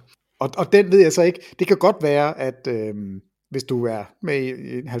Award. Ja. Og den ved jeg så ikke. Det kan godt være, at hvis du er med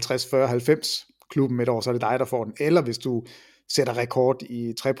i 50, 40, 90 klubben et år, så er det dig, der får den. Eller hvis du sætter rekord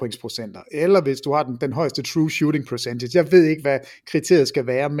i 3-pointsprocenter. Eller hvis du har den højeste true shooting percentage. Jeg ved ikke, hvad kriteriet skal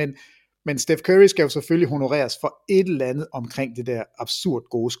være, men Steph Curry skal jo selvfølgelig honoreres for et eller andet omkring det der absurd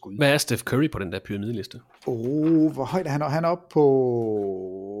gode skud. Hvad er Steph Curry på den der pyramideliste? Hvor højt er han? Han er oppe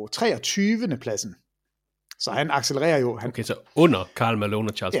på 23. pladsen. Så han accelererer jo. Okay, så under Karl Malone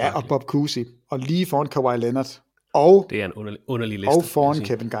og Charles Barkley. Ja, og Bob Cousy. Og lige foran Kawhi Leonard. Og, det er en underlig liste. Og foran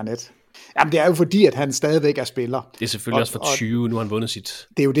Kevin Garnett. Jamen, det er jo fordi, at han stadigvæk er spiller. Det er selvfølgelig også for 20, nu har han vundet sit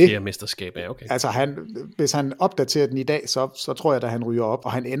fjerde mesterskab. Ja, okay. Altså, hvis han opdaterer den i dag, så tror jeg, at han ryger op,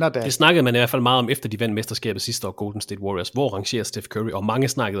 og han ender der. Det snakkede man i hvert fald meget om, efter de vandt mesterskabet sidste år, Golden State Warriors. Hvor rangerer Steph Curry? Og mange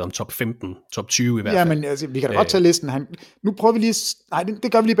snakkede om top 15, top 20 i hvert fald. Ja, men altså, vi kan da godt tage listen. Nu prøver vi lige. Nej,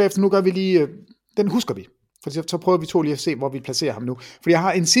 det gør vi lige bagefter. Nu gør vi lige. Den husker vi. For så prøver vi to lige at se, hvor vi placerer ham nu. For jeg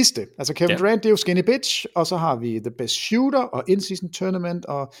har en sidste. Altså Kevin Durant, det er jo Skinny Bitch, og så har vi The Best Shooter, og In-Season Tournament,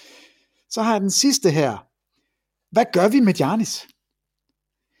 og så har jeg den sidste her. Hvad gør vi med Giannis?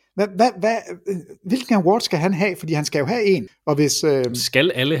 Hvilken award skal han have? Fordi han skal jo have en. Og hvis,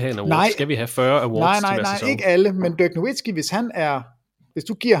 skal alle have en award? Skal vi have 40 awards til hver sæson? Nej, ikke alle, men Dirk Nowitzki, hvis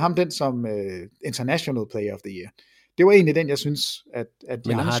du giver ham den som International Player of the Year, det var egentlig den, jeg synes, at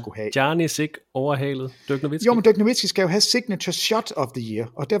Giannis skulle have. Men har Giannis ikke overhalet Dirk Nowitzki? Jo, men Dirk Nowitzki skal jo have Signature Shot of the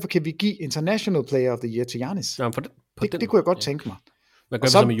Year, og derfor kan vi give International Player of the Year til Giannis. Ja, det kunne jeg godt tænke mig. Hvad gør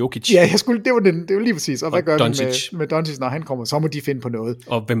vi så med Jokic? Ja, det var lige præcis. Og hvad gør vi med Doncic, når han kommer? Så må de finde på noget.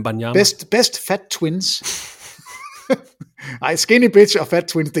 Og Wembanyama? Best Fat Twins. Nej, Skinny Bitch og Fat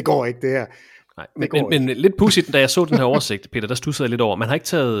Twins, det går ikke, det her. Nej, men lidt pudsigt, da jeg så den her oversigt, Peter, der studsede jeg lidt over. Man har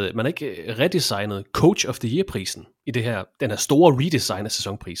ikke redesignet Coach of the Year-prisen i den her store redesign af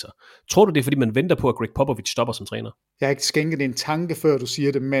sæsonpriser. Tror du, det er, fordi man venter på, at Greg Popovich stopper som træner? Jeg har ikke skænket det en tanke, før du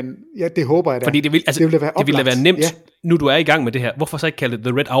siger det, men ja, det håber jeg da. Fordi det vil da være nemt, nu du er i gang med det her. Hvorfor så ikke kalde det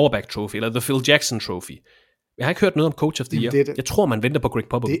The Red Auerbach Trophy, eller The Phil Jackson Trophy? Jeg har ikke hørt noget om Coach of the Year. Jeg tror, man venter på Greg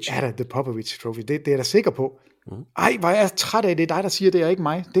Popovich. Det er da The Popovich Trophy, det er jeg da sikker på. Ej, hvor er jeg træt af, det er dig, der siger det, er ikke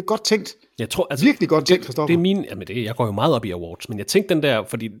mig. Det er godt tænkt. Jeg tror, altså, virkelig godt tænkt, Christoffer. Jeg går jo meget op i awards, men jeg tænkte den der,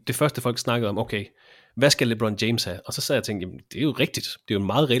 fordi det første folk snakkede om, okay, hvad skal LeBron James have? Og så sad jeg og tænkte, jamen, det er jo rigtigt. Det er jo et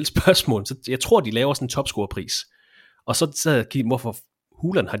meget reelt spørgsmål. Så jeg tror, de laver sådan en topscorerpris. Og så sad jeg og kiggede, hvorfor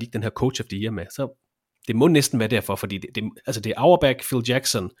hulen har de ikke den her Coach of the Year med? Så det må næsten være derfor, fordi det er Auerbach, Phil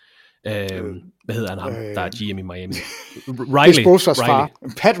Jackson, hvad hedder han ham, der er GM i Miami?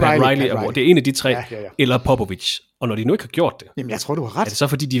 Pat Riley. Det er en af de tre, eller Popovich. Og når de nu ikke har gjort det, jamen jeg tror, du har ret. Er det så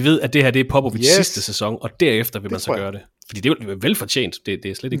fordi, de ved, at det her det er Popovichs sidste sæson, og derefter vil man så gøre det? Fordi det er velfortjent. Det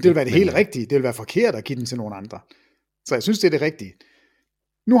er slet ikke det vil være det helt rigtige. Det vil være forkert at give den til nogen andre. Så jeg synes, det er det rigtige.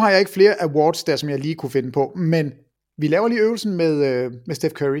 Nu har jeg ikke flere awards der, som jeg lige kunne finde på, men vi laver lige øvelsen med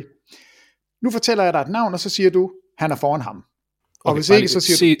Steph Curry. Nu fortæller jeg dig et navn, og så siger du, han er foran ham. Og hvis ikke, så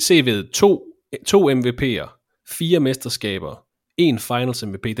siger du... CV'et 2 MVP'er, 4 mesterskaber, 1 Finals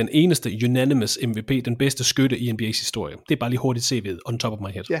MVP, den eneste unanimous MVP, den bedste skytte i NBA's historie. Det er bare lige hurtigt CV'et, on top of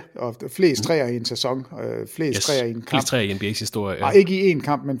my head. Ja, og flest træer i en sæson, flest træer i en kamp. Flest træer i NBA's historie. Ja. Og ikke i en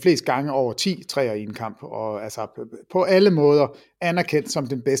kamp, men flest gange over 10 træer i en kamp. Og altså på alle måder anerkendt som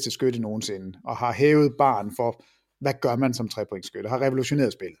den bedste skytte nogensinde, og har hævet barren for, hvad gør man som trepointsskytte, har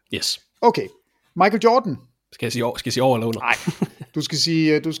revolutioneret spillet. Yes. Okay, Michael Jordan. Skal jeg sige over eller under? Nej,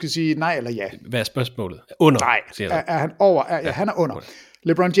 du skal sige nej eller ja. Hvad er spørgsmålet? Under? Nej, er han over? Ja, han er under. Under.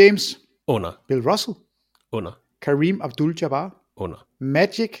 LeBron James? Under. Bill Russell? Under. Kareem Abdul-Jabbar? Under.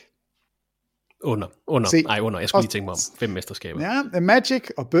 Magic? Under. Nej, under. Jeg skulle lige tænke mig om 5 mesterskaber. Ja, Magic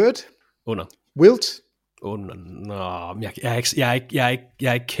og Bird? Under. Wilt? Under. Nå, jeg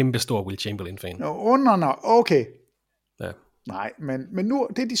er ikke kæmpe stor Will Chamberlain-fan. Under, okay. Ja. Nej, men nu,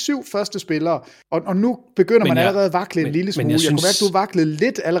 det er de 7 første spillere, og nu begynder man allerede at vakle en lille smule. Jeg kunne mærke, du vaklede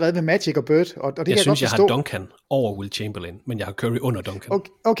lidt allerede ved Magic og Bird, og det kan jeg synes, jeg har Duncan over Will Chamberlain, men jeg har Curry under Duncan.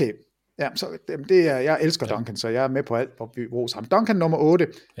 Okay. Ja, så jeg elsker Duncan, så jeg er med på alt, hvor vi roser ham. Duncan nummer 8.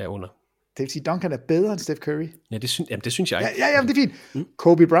 Ja, under. Det vil sige, Duncan er bedre end Steph Curry. Ja, det synes jeg ikke. Ja, det er fint.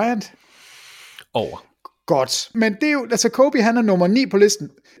 Kobe Bryant. Over. Godt. Men det er jo, altså Kobe, han er nummer 9 på listen.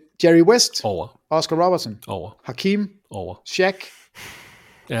 Jerry West. Over. Oscar Robertson. Over. Hakeem. Over. Shaq.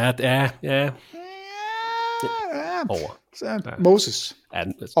 Ja. Over. Moses. Ja,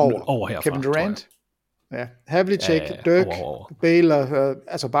 over herfra. Kevin Durant. Ja. Havlicek, Dirk, over. Baylor,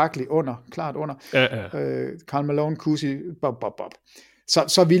 altså Barkley under, klart under. Karl Malone, Kusi, Bob.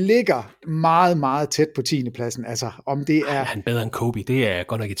 Så vi ligger meget, meget tæt på 10. pladsen. Altså, om det er... Han bedre end Kobe, det er jeg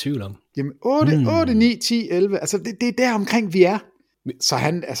godt nok i tvivl om. Jamen, 8, 9, 10, 11, altså det er der omkring, vi er. Så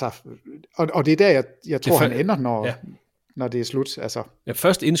han, altså... Og det er der, jeg tror, han ender, når det er slut. Altså. Ja,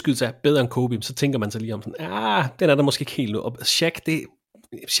 første indskydelse er bedre end Kobe, så tænker man sig lige om sådan, den er der måske ikke helt nu. Og Shaq,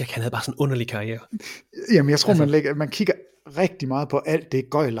 han havde bare sådan en underlig karriere. Jamen, jeg tror, man kigger rigtig meget på alt det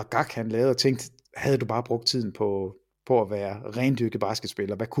gøjl og gak, han lavede, og tænkte, havde du bare brugt tiden på at være rendyrket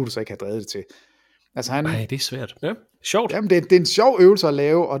basketspiller, hvad kunne du så ikke have drevet det til? Altså nej, det er svært. Ja, sjovt. Jamen, det er en sjov øvelse at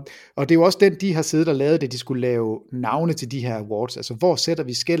lave, og det er jo også den, de har siddet og lavet det, de skulle lave navne til de her awards, altså hvor sætter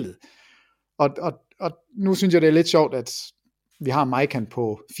vi skellet? Og nu synes jeg, det er lidt sjovt, at vi har Maikan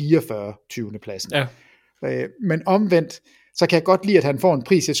på 44. 20. pladsen. Ja. Men omvendt, så kan jeg godt lide, at han får en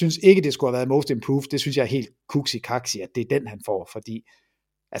pris. Jeg synes ikke, det skulle have været Most Improved. Det synes jeg er helt kuksi-kaksi, at det er den, han får, fordi,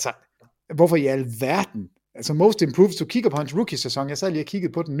 altså, hvorfor i alverden? Altså Most Improved, du kigger på hans rookie-sæson, jeg sad lige og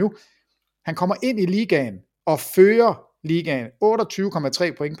kiggede på den nu, han kommer ind i ligaen og fører ligaen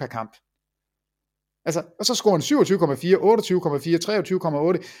 28,3 point per kamp. Altså, og så scorer han 27,4,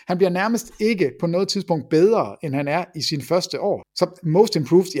 28,4, 23,8. Han bliver nærmest ikke på noget tidspunkt bedre, end han er i sin første år. Så Most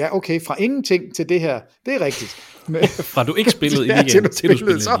Improved, ja okay, fra ingenting til det her, det er rigtigt. Fra du ikke spillede i ligaen, til du spillede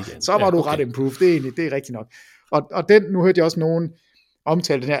i ligaen. Så var du ret improved, det er rigtigt nok. Og den, nu hørte jeg også nogen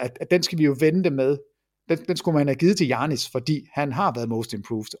omtale den her, at den skal vi jo vente med. Den skulle man have givet til Giannis, fordi han har været Most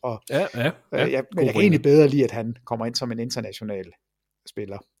Improved. Og jeg kan egentlig bedre lide, at han kommer ind som en international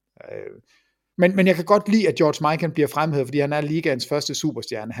spiller. Men jeg kan godt lide, at George Mikan bliver fremhævet, fordi han er ligaens første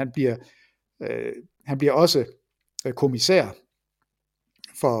superstjerne. Han bliver også kommissær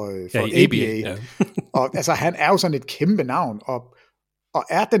for ABA. Ja. Og altså, han er jo sådan et kæmpe navn, og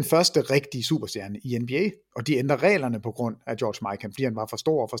er den første rigtige superstjerne i NBA. Og de ændrer reglerne på grund af George Mikan, fordi han var for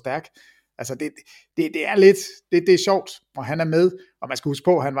stor og for stærk. Altså, det er lidt, det er sjovt, og han er med. Og man skal huske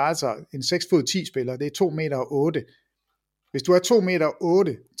på, at han var altså en 6'10" spiller. Det er 2,8 meter. Hvis du er 2,8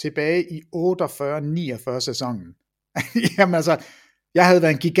 meter tilbage i 48-49 sæsonen, jamen altså, jeg havde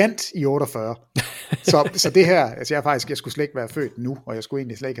været en gigant i 48. Så det her, altså jeg skulle slet ikke være født nu, og jeg skulle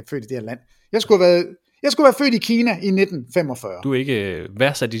egentlig slet ikke have født i det her land. Jeg skulle være født i Kina i 1945. Du er ikke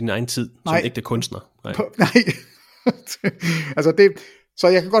værdsat i din egen tid som ægte kunstner. Nej. Altså så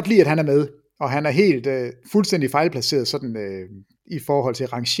jeg kan godt lide, at han er med, og han er helt fuldstændig fejlplaceret sådan i forhold til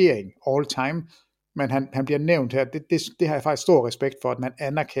rangering all time. Men han bliver nævnt her, det har jeg faktisk stor respekt for, at man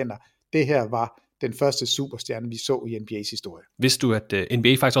anerkender, det her var den første superstjerne, vi så i NBA's historie. Vidste du, at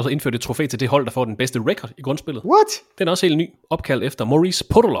NBA faktisk også har indført et trofæ til det hold, der får den bedste record i grundspillet? What? Den er også helt ny, opkaldt efter Maurice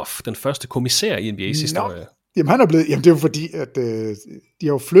Podoloff, den første kommissær i NBA's historie. Jamen han er blevet, det er jo fordi, at de har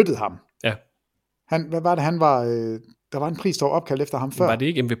jo flyttet ham. Ja. Hvad var det, han var... Der var en pris, der var opkaldt efter ham før. Var det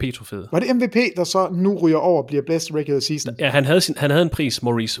ikke MVP-trofæet? Var det MVP, der så nu ryger over og bliver best regular season? Ja, han havde en pris,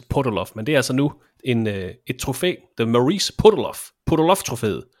 Maurice Podoloff, men det er altså nu et trofæ, The Maurice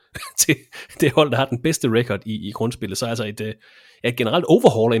Podoloff-trofæet, til det hold, der har den bedste record i grundspillet. Så altså et generelt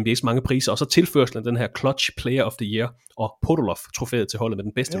overhaul af NBA's mange priser, og så tilførselen af den her Clutch Player of the Year, og Podoloff-trofæet til holdet med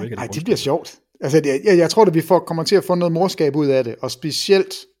den bedste record i grundspillet. Det bliver sjovt. Altså, jeg tror, at vi kommer til at få noget morskab ud af det, og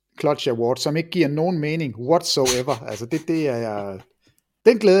specielt Clutch Award, som ikke giver nogen mening whatsoever. Altså det er jeg...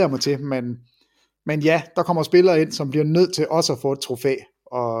 Den glæder jeg mig til, men ja, der kommer spillere ind, som bliver nødt til også at få et trofæ,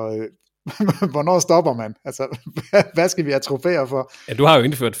 og hvornår stopper man? Altså, hvad skal vi have trofæer for? Ja, du har jo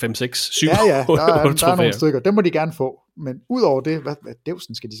indført 5, 6, 7 der er nogle stykker. Dem må de gerne få, men udover det, hvad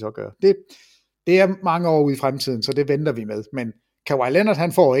dævsen skal de så gøre? Det er mange år ude i fremtiden, så det venter vi med, men Kawhi Leonard,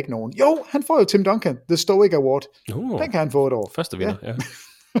 han får ikke nogen. Jo, han får jo Tim Duncan, The Stoic Award. Den kan han få et år. Første vinder, ja.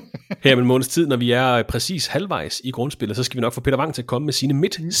 Her om en måneds tid, når vi er præcis halvvejs i grundspillet, så skal vi nok få Peter Wang til at komme med sine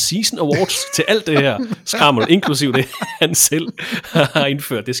mid-season awards til alt det her skrammel, inklusive det, han selv har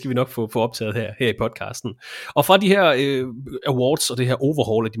indført. Det skal vi nok få optaget her i podcasten. Og fra de her awards og det her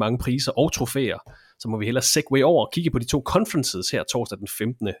overhaul af de mange priser og trofæer, så må vi hellere segue over og kigge på de to conferences her torsdag den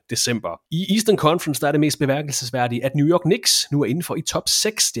 15. december. I Eastern Conference, der er det mest bemærkelsesværdige, at New York Knicks nu er inden for i top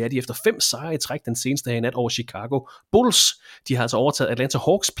 6. Det er de efter 5 sejre i træk den seneste her i nat over Chicago Bulls. De har altså overtaget Atlanta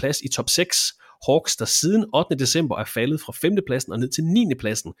Hawks plads i top 6. Hawks, der siden 8. december er faldet fra 5. pladsen og ned til 9.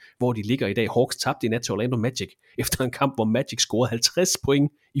 pladsen, hvor de ligger i dag. Hawks tabte i nat til Orlando Magic, efter en kamp, hvor Magic scorede 50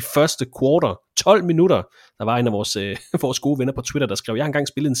 point i første quarter. 12 minutter. Der var en af vores gode venner på Twitter, der skrev, jeg har engang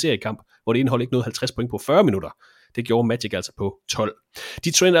spillet en seriekamp, hvor det indhold ikke nåede 50 point på 40 minutter. Det gjorde Magic altså på 12.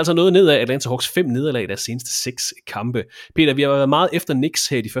 De trendede altså noget nedad. Atlanta Hawks 5 nederlag i deres seneste 6 kampe. Peter, vi har været meget efter Knicks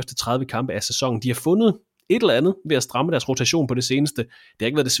her i de første 30 kampe af sæsonen. De har fundet et eller andet ved at stramme deres rotation på det seneste. Det har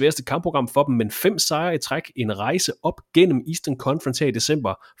ikke været det sværeste kampprogram for dem, men 5 sejre i træk, en rejse op gennem Eastern Conference her i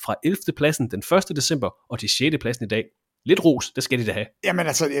december, fra 11. pladsen den 1. december og til 6. pladsen i dag. Lidt ros, det skal de da have. Jamen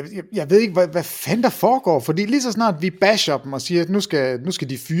altså, jeg ved ikke, hvad fanden der foregår, fordi lige så snart vi basher dem og siger, at nu skal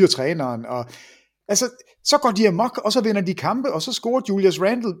de fyre træneren, og altså, så går de amok, og så vinder de kampe, og så scorer Julius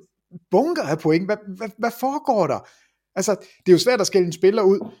Randle bunker af point. Hvad foregår der? Altså, det er jo svært at skælde en spiller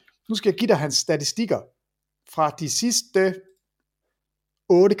ud. Nu skal jeg give dig hans statistikker fra de sidste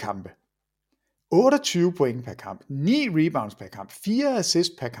 8 kampe. 28 point per kamp, 9 rebounds per kamp, 4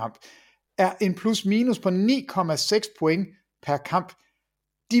 assists per kamp, er en plus-minus på 9,6 point per kamp.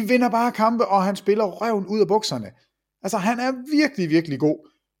 De vinder bare kampe, og han spiller røven ud af bukserne. Altså, han er virkelig, virkelig god.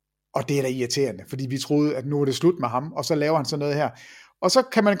 Og det er da irriterende, fordi vi troede, at nu er det slut med ham, og så laver han sådan noget her. Og så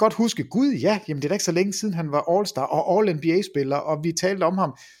kan man godt huske, gud ja, jamen det er da ikke så længe siden, han var All-Star og All-NBA-spiller, og vi talte om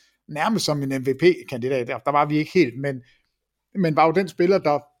ham nærmest som en MVP-kandidat. Der var vi ikke helt, men var jo den spiller,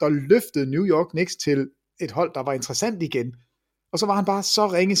 der løftede New York Knicks til et hold, der var interessant igen. Og så var han bare så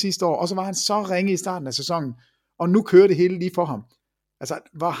ringe sidste år, og så var han så ringe i starten af sæsonen, og nu kører det hele lige for ham. Altså,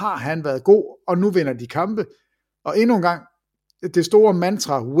 hvor har han været god, og nu vinder de kampe. Og endnu en gang, det store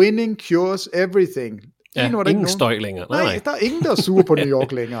mantra, winning cures everything. Ja, ingen nogen støj længere. Nej, der er ingen, der er sure på New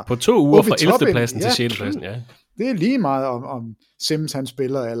York længere. På 2 uger fra 11. pladsen til 6. pladsen, ja. Det er lige meget om Sims han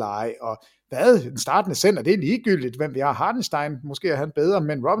spiller eller ej, og den startende center, det er ligegyldigt, hvem vi har. Hardenstein, måske er han bedre,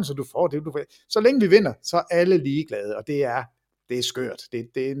 men Robinson, du får det, du får. Så længe vi vinder, så er alle ligeglade, og det er skørt.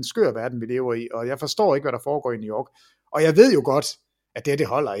 Det er en skør verden, vi lever i, og jeg forstår ikke, hvad der foregår i New York. Og jeg ved jo godt, at det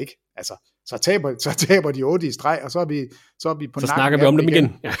holder ikke. Altså, så taber de 8 i streg, og så er vi på nakken. Så snakker vi om dem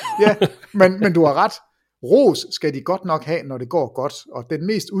igen. Ja, men du har ret. Ros skal de godt nok have, når det går godt, og den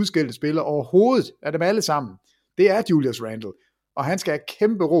mest udskilte spiller overhovedet af dem alle sammen, det er Julius Randle, og han skal have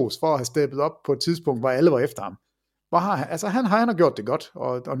kæmpe ros for at have steppet op på et tidspunkt, hvor alle var efter ham. Han har gjort det godt,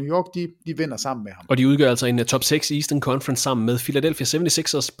 og New York, de vinder sammen med ham. Og de udgør altså en top 6 Eastern Conference sammen med Philadelphia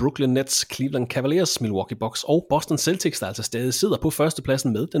 76ers, Brooklyn Nets, Cleveland Cavaliers, Milwaukee Bucks og Boston Celtics, der altså stadig sidder på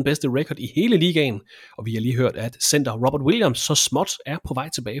førstepladsen med den bedste record i hele ligaen. Og vi har lige hørt, at center Robert Williams så småt er på vej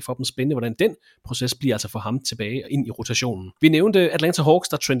tilbage for dem. Spændende, hvordan den proces bliver altså for ham tilbage ind i rotationen. Vi nævnte Atlanta Hawks,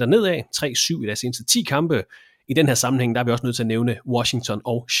 der trender nedad, 3-7 i deres seneste 10 kampe. I den her sammenhæng, der er vi også nødt til at nævne Washington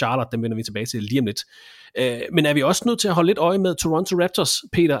og Charlotte, dem vender vi tilbage til lige om lidt. Men er vi også nødt til at holde lidt øje med Toronto Raptors,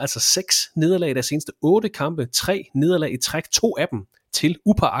 Peter, altså 6 nederlag i deres seneste 8 kampe, 3 nederlag i træk, 2 af dem til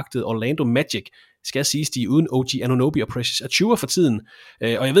upåagtet Orlando Magic. Skal siges, de er uden OG Anunoby og Precious Achiuwa for tiden.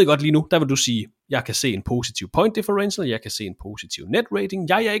 Og jeg ved godt lige nu, der vil du sige, jeg kan se en positiv point differential, jeg kan se en positiv net rating,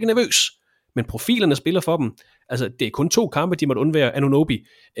 jeg er ikke nervøs. Men profilerne spiller for dem. Altså, det er kun 2 kampe, de måtte undvære Anunoby.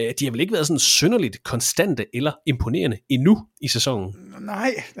 De har vel ikke været sådan synderligt konstante eller imponerende endnu i sæsonen?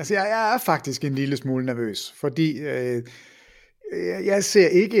 Nej, altså jeg er faktisk en lille smule nervøs, fordi jeg ser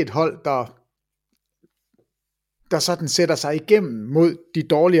ikke et hold, der sådan sætter sig igennem mod de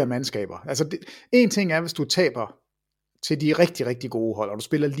dårligere mandskaber. Altså, en ting er, hvis du taber til de rigtig, rigtig gode hold, og du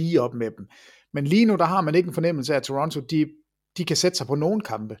spiller lige op med dem. Men lige nu, der har man ikke en fornemmelse af, at Toronto, de kan sætte sig på nogen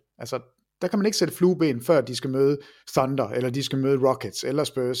kampe. Altså, der kan man ikke sætte flueben, før de skal møde Thunder, eller de skal møde Rockets, eller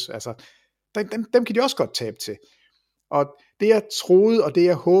Spurs. Altså, dem kan de også godt tabe til. Og det jeg troede, og det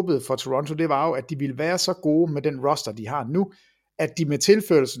jeg håbede for Toronto, det var jo, at de ville være så gode med den roster, de har nu, at de med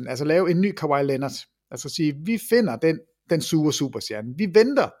tilførelsen, altså lave en ny Kawhi Leonard, altså sige, vi finder den superstjerne. Vi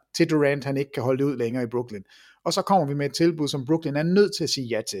venter til Durant, han ikke kan holde det ud længere i Brooklyn. Og så kommer vi med et tilbud, som Brooklyn er nødt til at sige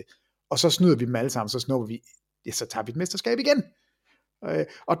ja til. Og så snyder vi dem alle sammen, så snupper vi, ja, så tager vi et mesterskab igen.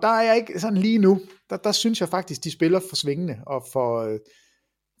 Og der er jeg ikke sådan lige nu, der synes jeg faktisk, de spiller for svingende og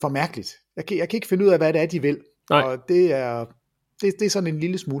for mærkeligt. Jeg kan ikke finde ud af, hvad det er, de vil. Nej. Og det er det er sådan en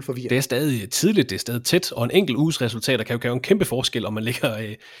lille smule forvirrende. Det er stadig tidligt, det er stadig tæt, og en enkelt uges resultater kan jo gøre en kæmpe forskel, om man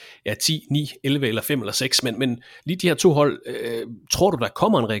ligger 10, 9, 11 eller 5 eller 6, men lige de her to hold, tror du, der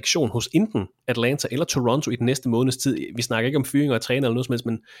kommer en reaktion hos enten Atlanta eller Toronto i den næste måneds tid? Vi snakker ikke om fyringer og træner eller noget som helst,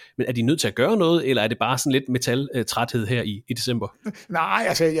 men er de nødt til at gøre noget, eller er det bare sådan lidt metaltræthed her i december? Nej,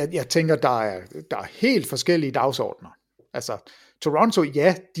 altså jeg tænker, der er helt forskellige dagsordner. Altså Toronto,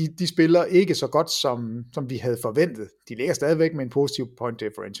 ja, de spiller ikke så godt, som vi havde forventet. De ligger stadigvæk med en positiv point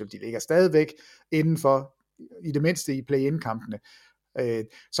differential. De ligger stadigvæk indenfor, i det mindste i play-in-kampene.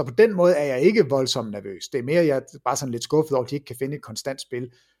 Så på den måde er jeg ikke voldsomt nervøs. Det er mere, jeg er bare sådan lidt skuffet over, at de ikke kan finde et konstant spil.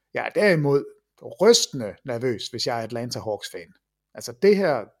 Jeg er derimod rystende nervøs, hvis jeg er Atlanta Hawks-fan. Altså det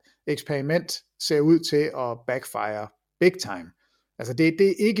her eksperiment ser ud til at backfire big time. Altså det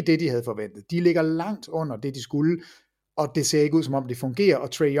er ikke det, de havde forventet. De ligger langt under det, de skulle, og det ser ikke ud, som om det fungerer,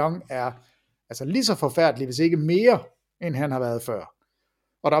 og Trae Young er altså lige så forfærdelig, hvis ikke mere, end han har været før.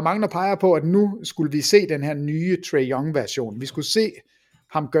 Og der er mange, der peger på, at nu skulle vi se den her nye Trae Young-version. Vi skulle se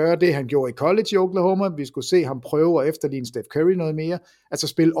ham gøre det, han gjorde i college i Oklahoma. Vi skulle se ham prøve at efterligne Steph Curry noget mere. Altså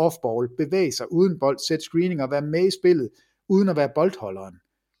spille off-ball, bevæge sig uden bold, sætte screening og være med i spillet, uden at være boldholderen.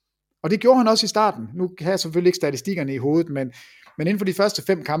 Og det gjorde han også i starten. Nu kan jeg selvfølgelig ikke statistikkerne i hovedet, men inden for de første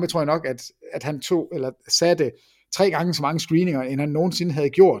 5 kampe, tror jeg nok, at han satte 3 gange så mange screeninger, end han nogensinde havde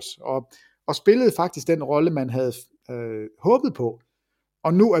gjort, og spillede faktisk den rolle, man havde håbet på.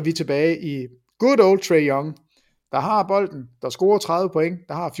 Og nu er vi tilbage i good old Trae Young, der har bolden, der scorer 30 point,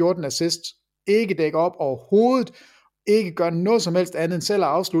 der har 14 assists, ikke dækker op overhovedet, ikke gør noget som helst andet end selv at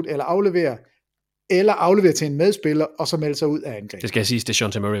afslutte eller aflevere til en medspiller, og så melde sig ud af angreb. Det skal jeg sige, at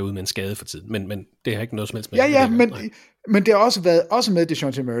DeJounte Murray er ude med en skade for tiden, men det har ikke noget som helst med. Ja, men det har også været med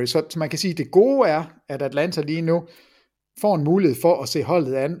DeJounte Murray, så man kan sige, at det gode er, at Atlanta lige nu får en mulighed for at se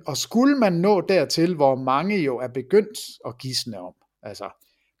holdet an, og skulle man nå dertil, hvor mange jo er begyndt at gisne om, altså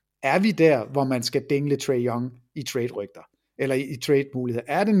er vi der, hvor man skal dingle Trae Young i trade-rygter, eller i trade-muligheder?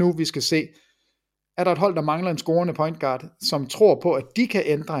 Er det nu, vi skal se, er der et hold, der mangler en scorende point guard, som tror på, at de kan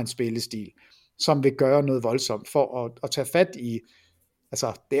ændre en spillestil, som vil gøre noget voldsomt for at tage fat i,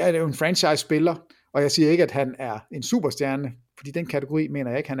 altså det er jo en franchise-spiller, og jeg siger ikke, at han er en superstjerne, fordi den kategori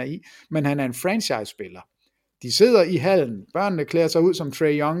mener jeg ikke, han er i, men han er en franchise-spiller. De sidder i hallen, børnene klæder sig ud som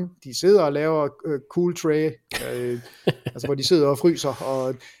Trae Young, de sidder og laver cool Trae, altså hvor de sidder og fryser,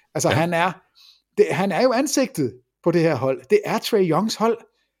 og altså han er jo ansigtet på det her hold, det er Trae Youngs hold,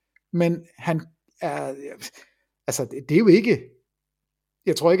 men han er, altså det er jo ikke,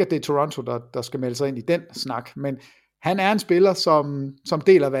 jeg tror ikke, at det er Toronto, der skal melde sig ind i den snak, men han er en spiller, som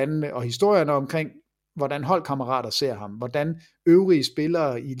deler vandene, og historierne omkring, hvordan holdkammerater ser ham, hvordan øvrige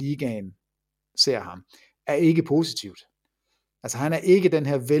spillere i ligaen ser ham, er ikke positivt. Altså han er ikke den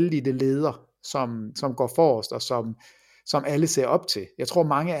her vældige leder, som går forrest, og som alle ser op til. Jeg tror,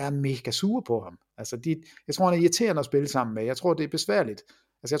 mange er mega sure på ham. Altså jeg tror, han er irriterende at spille sammen med. Jeg tror, det er besværligt.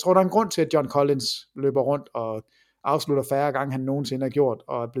 Altså jeg tror, der er en grund til, at John Collins løber rundt og afslutter færre gange, han nogensinde har gjort,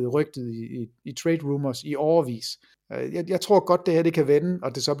 og er blevet rygtet i trade rumors i årevis. Jeg tror godt, det her det kan vende,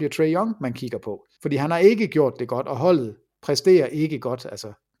 og det så bliver Trae Young, man kigger på. Fordi han har ikke gjort det godt, og holdet præsterer ikke godt.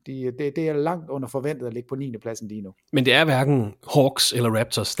 Altså det er langt under forventet at ligge på 9. pladsen lige nu. Men det er hverken Hawks eller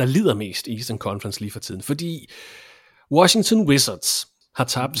Raptors, der lider mest i Eastern Conference lige for tiden, fordi Washington Wizards har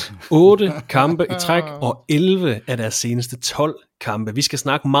tabt 8 kampe i træk, og 11 af deres seneste 12 kampe. Vi skal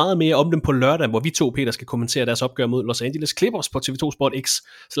snakke meget mere om dem på lørdag, hvor vi to, Peter, skal kommentere deres opgør mod Los Angeles Clippers på TV2 Sport X.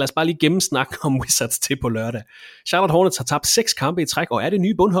 Så lad os bare lige gennemsnakke om Wizards til på lørdag. Charlotte Hornets har tabt 6 kampe i træk, og er det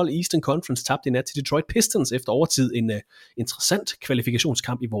nye bundhold i Eastern Conference tabt i nat til Detroit Pistons efter overtid en interessant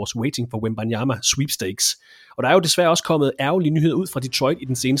kvalifikationskamp i vores Waiting for Wembanyama sweepstakes. Og der er jo desværre også kommet ærgerlige nyheder ud fra Detroit i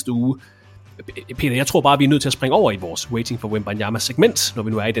den seneste uge. Peter, jeg tror bare, vi er nødt til at springe over i vores Waiting for Wembanyama segment, når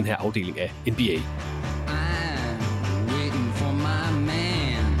vi nu er i den her afdeling af NBA.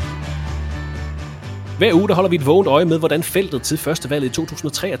 Hver uge der holder vi et vågent øje med, hvordan feltet til førstevalget i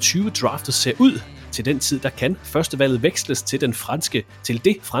 2023 draftet ser ud. Til den tid, der kan førstevalget veksles til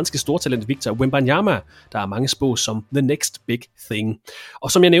det franske stortalent Victor Wembanyama, der er mange spå som the next big thing.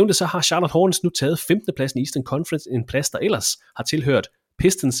 Og som jeg nævnte, så har Charlotte Hornets nu taget 15. pladsen i Eastern Conference, en plads, der ellers har tilhørt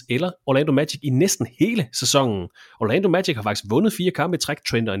Pistons eller Orlando Magic i næsten hele sæsonen. Orlando Magic har faktisk vundet 4 kampe i træk,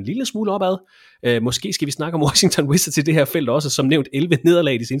 trender en lille smule opad. Måske skal vi snakke om Washington Wizards i det her felt også, som nævnt 11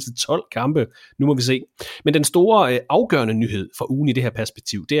 nederlag i de seneste 12 kampe. Nu må vi se. Men den store afgørende nyhed for ugen i det her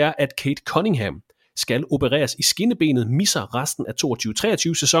perspektiv, det er, at Kate Cunningham skal opereres i skinnebenet, misser resten af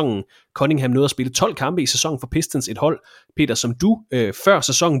 22-23-sæsonen. Cunningham nåede at spille 12 kampe i sæsonen for Pistons, et hold, Peter, som du før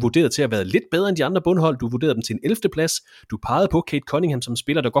sæsonen vurderede til at være lidt bedre end de andre bundhold. Du vurderede dem til en 11. plads. Du pegede på Cade Cunningham som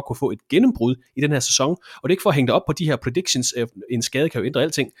spiller, der godt kunne få et gennembrud i den her sæson. Og det er ikke for at hænge dig op på de her predictions, en skade kan jo ændre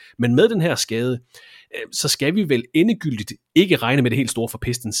alting, men med den her skade, så skal vi vel endegyldigt ikke regne med det helt store fra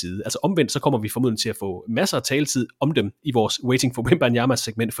Pistons side. Altså omvendt, så kommer vi formodentlig til at få masser af taletid om dem i vores Waiting for Wembanyama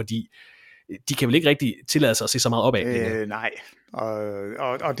segment, fordi de kan vel ikke rigtig tillade sig at se så meget opad. Nej,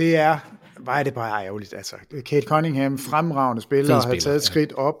 og det er det bare ærgerligt. Altså, Cade Cunningham, fremragende spiller, har taget et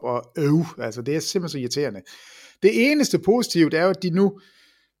skridt op, og altså det er simpelthen så irriterende. Det eneste positivt er jo, at de nu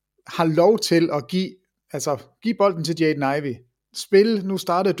har lov til at give bolden til Jaden Ivey. Nu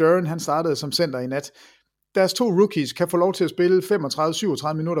startede Duren, han startede som center i nat. Deres 2 rookies kan få lov til at spille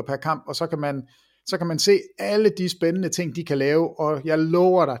 35-37 minutter per kamp, og så kan man se alle de spændende ting, de kan lave, og jeg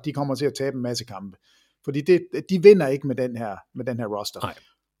lover dig, de kommer til at tabe en masse kampe. Fordi de vinder ikke med den her roster. Nej.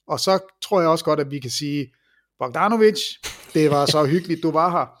 Og så tror jeg også godt, at vi kan sige, Bogdanović, det var så hyggeligt, du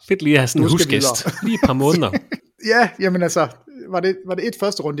var her. Fedt lige at have sådan en husgæst. Lige et par måneder. Ja, jamen altså, var det et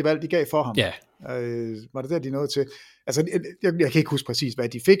første rundevalg, de gav for ham? Ja. Var det der, de nåede til? Altså, jeg kan ikke huske præcis, hvad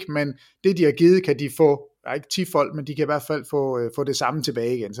de fik, men det, de har givet, kan de få, ikke 10-fold, men de kan i hvert fald få det samme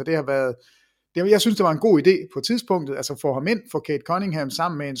tilbage igen. Så det har været, jeg synes, det var en god idé på tidspunktet, altså få ham ind, få Cade Cunningham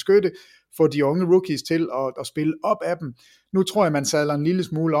sammen med en skytte, få de unge rookies til at spille op af dem. Nu tror jeg, man sadler en lille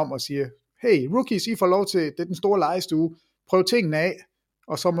smule om og siger, hey, rookies, I får lov til, det er den store legestue, prøv tingene af,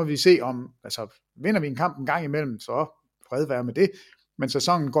 og så må vi se om, altså vinder vi en kamp en gang imellem, så fred være med det, men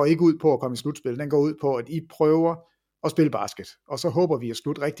sæsonen går ikke ud på at komme i slutspil, den går ud på, at I prøver at spille basket, og så håber vi at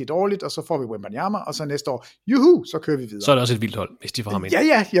slutte rigtig dårligt, og så får vi Wembanyama, og så næste år, juhu, så kører vi videre. Så er det også et vildt hold, hvis de får ham ind.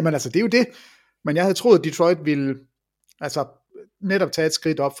 Ja, jamen altså, det er jo det, men jeg havde troet, at Detroit ville, altså netop tage et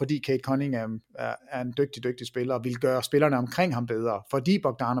skridt op, fordi Cade Cunningham er en dygtig spiller, og ville gøre spillerne omkring ham bedre, fordi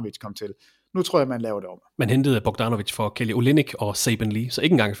Bogdanović kom til. Nu tror jeg, man laver det om. Man hentede Bogdanović for Kelly Olynyk og Saben Lee, så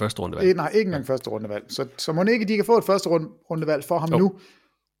ikke engang første rundevalg. Nej, ikke engang første rundevalg. Så må ikke de kan få et første rundevalg for ham nu.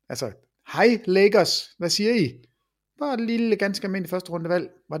 Altså, hej Lakers, hvad siger I? Bare et lille, ganske almindeligt første rundevalg.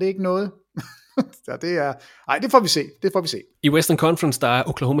 Var det ikke noget? Så det får vi se. I Western Conference, der er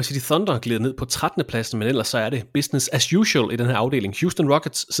Oklahoma City Thunder glædet ned på 13. pladsen, men ellers så er det business as usual i den her afdeling. Houston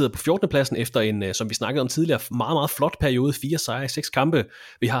Rockets sidder på 14. pladsen efter en, som vi snakkede om tidligere, meget, meget flot periode, 4 sejre i 6 kampe.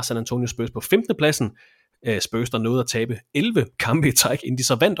 Vi har San Antonio Spurs på 15. pladsen. Spurs, der nåede at tabe 11 kampe i træk, inden de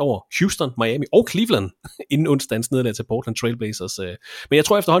så vandt over Houston, Miami og Cleveland, inden onsdagens nederlag til Portland Trail Blazers. Men jeg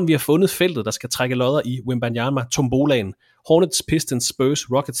tror efterhånden, vi har fundet feltet, der skal trække lodder i Wembanyama tombolaen. Hornets, Pistons,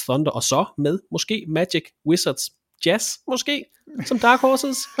 Spurs, Rockets, Thunder, og så med måske Magic, Wizards, Jazz måske, som Dark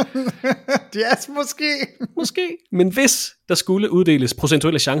Horses. Jazz måske. Men hvis der skulle uddeles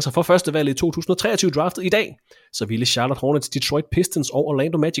procentuelle chancer for første valg i 2023 draftet i dag, så ville Charlotte Hornets, Detroit Pistons og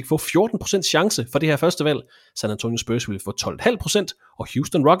Orlando Magic få 14% chance for det her første valg. San Antonio Spurs ville få 12,5%, og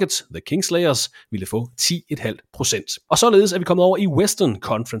Houston Rockets, The Kingslayers, ville få 10,5%. Og således er vi kommet over i Western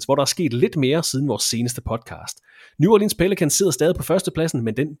Conference, hvor der er sket lidt mere siden vores seneste podcast. New Orleans Pelicans sidder stadig på førstepladsen,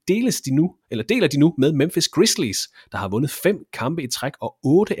 men den deler de nu med Memphis Grizzlies, der har vundet 5 kampe i træk og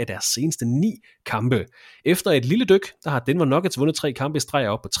 8 af deres seneste 9 kampe. Efter et lille dyk, der har Denver Nuggets vundet 3 kampe i streg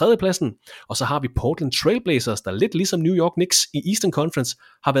op på 3. pladsen, og så har vi Portland Trail Blazers, der lidt ligesom New York Knicks i Eastern Conference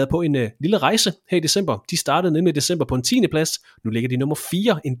har været på en lille rejse her i december. De startede nemlig i december på en 10. plads, nu ligger de nummer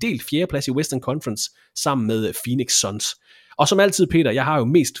 4, en del 4. plads i Western Conference, sammen med Phoenix Suns. Og som altid, Peter, jeg har jo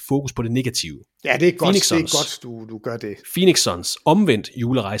mest fokus på det negative. Ja, det er godt, du gør det. Phoenix Suns, omvendt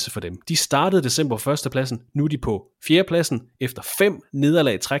julerejse for dem. De startede december på 1. pladsen, nu er de på 4. pladsen, efter 5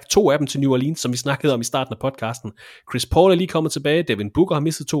 nederlag i træk, 2 af dem til New Orleans, som vi snakkede om i starten af podcasten. Chris Paul er lige kommet tilbage, Devin Booker har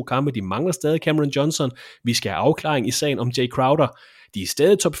mistet 2 kampe, de mangler stadig Cameron Johnson, vi skal have afklaring i sagen om Jay Crowder. De er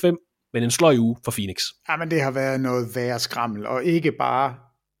stadig top 5, men en sløj uge for Phoenix. Ja, men det har været noget værre skrammel, og ikke bare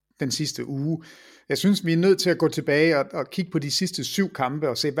den sidste uge. Jeg synes, vi er nødt til at gå tilbage og kigge på de sidste 7 kampe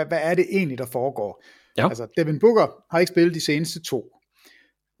og se, hvad er det egentlig, der foregår. Ja. Altså, Devin Booker har ikke spillet de seneste 2.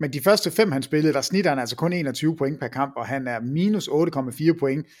 Men de første 5, han spillede, der snitter han altså kun 21 point per kamp, og han er minus 8,4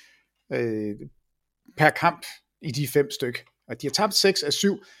 point per kamp i de 5 styk. Og de har tabt 6 af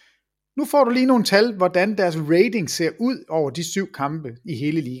 7. Nu får du lige nogle tal, hvordan deres rating ser ud over de 7 kampe i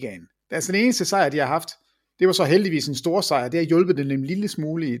hele ligaen. Altså den eneste sejr, de har haft, det var så heldigvis en stor sejr. Det har hjulpet dem en lille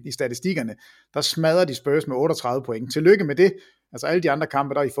smule i statistikkerne. Der smadrer de Spurs med 38 point. Tillykke med det. Altså alle de andre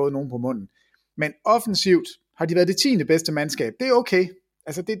kampe, der har I fået nogen på munden. Men offensivt har de været det 10. bedste mandskab. Det er okay.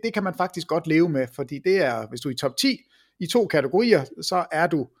 Altså det kan man faktisk godt leve med, fordi det er, hvis du er i top 10 i 2 kategorier, så er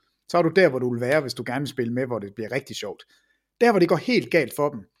du der, hvor du vil være, hvis du gerne vil spille med, hvor det bliver rigtig sjovt. Der, hvor det går helt galt for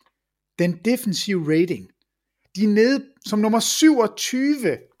dem, den defensive rating. De er nede som nummer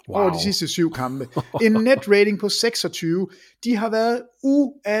 27 over de sidste 7 kampe. En net rating på 26. De har været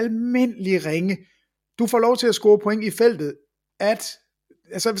ualmindelig ringe. Du får lov til at score point i feltet,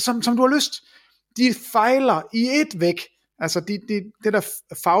 som du har lyst. De fejler i et væk. Altså det der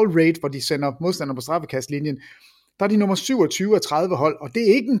foul rate, hvor de sender modstander på straffekastlinjen, der er de nummer 27 af 30 hold, og det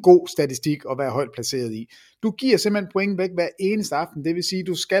er ikke en god statistik at være højt placeret i. Du giver simpelthen point væk hver eneste aften, det vil sige, at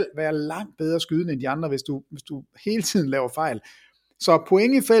du skal være langt bedre skydende end de andre, hvis du hele tiden laver fejl. Så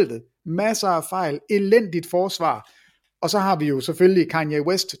point i feltet, masser af fejl, elendigt forsvar, og så har vi jo selvfølgelig Kanye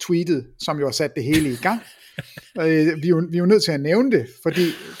West tweetet, som jo har sat det hele i gang. Vi er jo nødt til at nævne det, fordi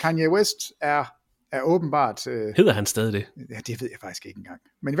Kanye West er åbenbart... Hedder han stadig det? Ja, det ved jeg faktisk ikke engang.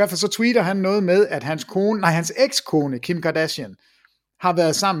 Men i hvert fald så tweeter han noget med, at hans ekskone, Kim Kardashian, har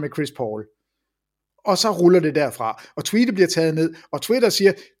været sammen med Chris Paul. Og så ruller det derfra. Og tweetet bliver taget ned, og Twitter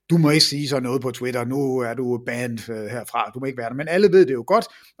siger, du må ikke sige sådan noget på Twitter, nu er du banned herfra, du må ikke være der. Men alle ved det jo godt,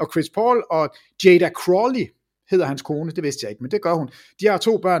 og Chris Paul og Jada Crawley, hedder hans kone, det vidste jeg ikke, men det gør hun. De har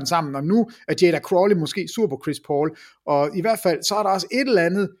 2 børn sammen, og nu er Jada Crawley måske sur på Chris Paul. Og i hvert fald, så er der også et eller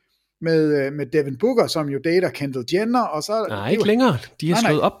andet med Devin Booker, som jo dater Kendall Jenner, og så... Nej, ikke længere. De har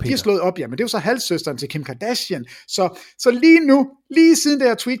slået op, Peter. De har slået op, ja, men det er jo så halvsøsteren til Kim Kardashian. Så lige nu, lige siden det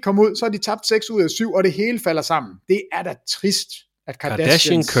her tweet kom ud, så har de tabt 6 ud af 7, og det hele falder sammen. Det er da trist, at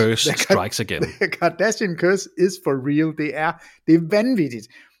Kardashian curse strikes again. Kardashian curse is for real. Det er vanvittigt.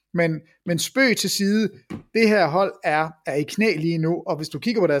 Men spøg til side, det her hold er i knæ lige nu, og hvis du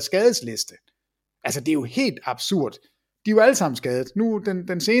kigger på deres skadesliste, altså det er jo helt absurd. De er jo alle sammen skadet. Nu,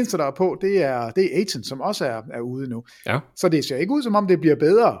 den seneste, der er på, det er Ayton, som også er ude nu. Ja. Så det ser ikke ud, som om det bliver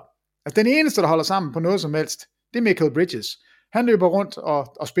bedre. Altså, den eneste, der holder sammen på noget som helst, det er Michael Bridges. Han løber rundt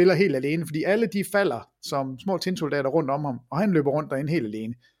og spiller helt alene, fordi alle de falder som små tinsoldater rundt om ham, og han løber rundt derinde helt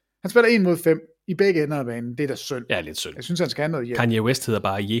alene. Han spiller 1 mod 5 i begge ender af banen. Det er da synd. Ja, lidt synd. Jeg synes, han skal have noget hjælp. Kanye West hedder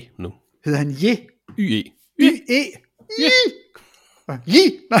bare Ye nu. Hedder han Ye? Y-E. Y-E.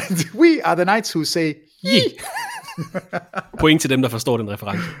 Ye. We are the knights who say Ye. Point til dem, der forstår den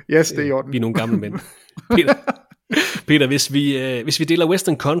reference. Yes, det er i orden. Vi er nogle gamle mænd. Peter, hvis vi deler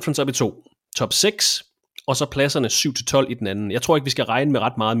Western Conference op i 2, top 6, og så pladserne 7-12 i den anden. Jeg tror ikke, vi skal regne med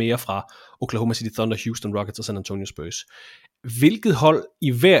ret meget mere fra Oklahoma City Thunder, Houston Rockets og San Antonio Spurs. Hvilket hold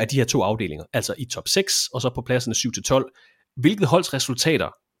i hver af de her 2 afdelinger, altså i top 6, og så på pladserne 7-12, hvilket holds resultater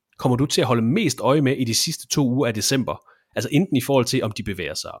kommer du til at holde mest øje med i de sidste 2 uger af december? Altså enten i forhold til, om de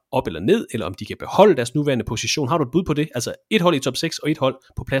bevæger sig op eller ned, eller om de kan beholde deres nuværende position. Har du et bud på det? Altså et hold i top 6, og et hold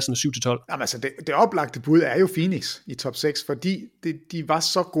på pladserne 7-12? Jamen altså, det oplagte bud er jo Phoenix i top 6, fordi de var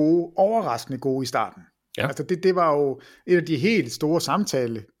så gode, overraskende gode i starten. Ja. Altså det var jo et af de helt store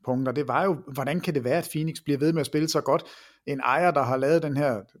samtalepunkter. Det var jo, hvordan kan det være, at Phoenix bliver ved med at spille så godt? En ejer, der har lavet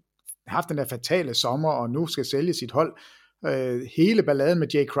haft den her fatale sommer, og nu skal sælge sit hold. Hele balladen med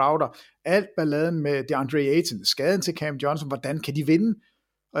Jay Crowder, alt balladen med DeAndre Ayton, skaden til Cam Johnson, hvordan kan de vinde?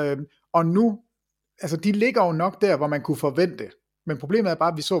 Og nu, altså de ligger jo nok der, hvor man kunne forvente, men problemet er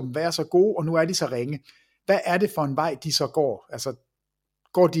bare, at vi så dem være så gode, og nu er de så ringe. Hvad er det for en vej, de så går? Altså,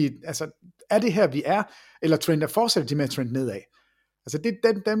 er det her, vi er, eller fortsætter de med at trende nedad? Altså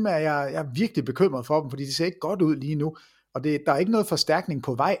dem er jeg er virkelig bekymret for dem, fordi de ser ikke godt ud lige nu, og der er ikke noget forstærkning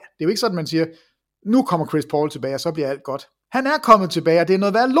på vej. Det er jo ikke sådan, man siger, nu kommer Chris Paul tilbage, og så bliver alt godt. Han er kommet tilbage, og det er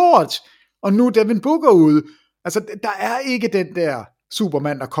noget værd lort, og nu er Devin Booker ude. Altså, der er ikke den der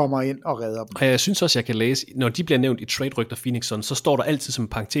Superman, der kommer ind og redder dem. Og jeg synes også, jeg kan læse, når de bliver nævnt i trade-rygter Phoenix Suns, så står der altid som en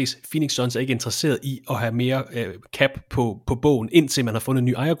parentes, Phoenix Suns er ikke interesseret i at have mere cap på bogen, indtil man har fundet en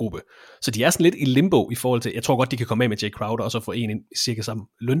ny ejergruppe. Så de er sådan lidt i limbo i forhold til, jeg tror godt, de kan komme af med Jay Crowder, og så få en cirka samme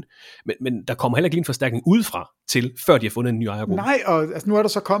løn. Men der kommer heller ikke en forstærkning udefra til, før de har fundet en ny ejergruppe. Nej, og altså, nu er der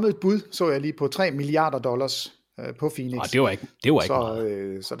så kommet et bud, så jeg lige på $3 milliarder på Phoenix. Nej, det var ikke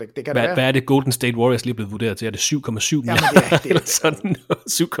meget. Så det kan hvad være. er det Golden State Warriors lige blevet vurderet til? Er det 7,7 milliarder? Eller sådan 7,8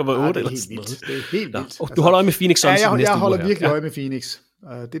 eller sådan noget? Det er helt vildt. Du holder øje med Phoenix Suns ja, næste jeg holder uge virkelig øje med Phoenix.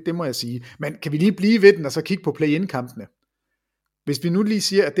 Det må jeg sige. Men kan vi lige blive ved den, og så kigge på play-in-kampene? Hvis vi nu lige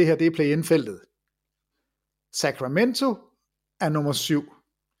siger, at det her det er play-in-feltet. Sacramento er nummer 7.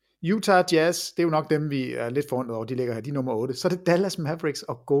 Utah Jazz, det er jo nok dem, vi er lidt forundret over, de ligger her, de er nummer 8. Så er det Dallas Mavericks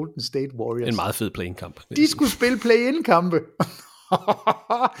og Golden State Warriors. En meget fed play-in-kamp. De skulle spille play-in-kampe.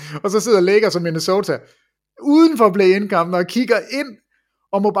 Og så sidder Lakers og Minnesota uden for play-in-kampen og kigger ind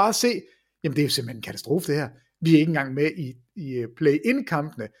og må bare se, jamen det er jo simpelthen en katastrofe det her. Vi er ikke engang med i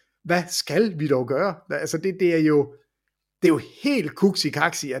play-in-kampene. Hvad skal vi dog gøre? Altså det er jo helt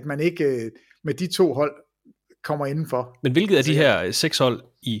kuksi-kaksi, at man ikke med de 2 hold kommer indenfor. Men hvilket af de her 6 hold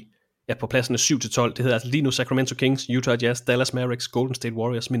i på pladserne 7-12. Det hedder altså lige nu Sacramento Kings, Utah Jazz, Dallas Mavericks, Golden State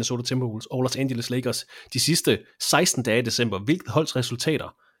Warriors, Minnesota Timberwolves og Los Angeles Lakers. De sidste 16 dage i december. Hvilket holds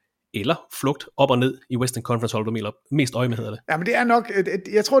resultater eller flugt op og ned i Western Conference holder du mest øje med, hedder det? Ja, men det er nok,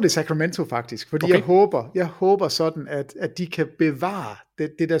 jeg tror det er Sacramento faktisk, fordi okay. jeg håber sådan, at de kan bevare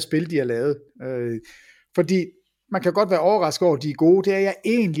det der spil, de har lavet. Fordi man kan godt være overrasket over, at de er gode. Det er jeg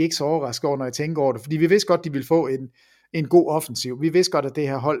egentlig ikke så overrasket over, når jeg tænker over det, fordi vi vidste godt, de ville få en god offensiv. Vi vidste godt, at det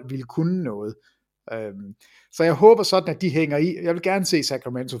her hold ville kunne noget. Så jeg håber sådan, at de hænger i. Jeg vil gerne se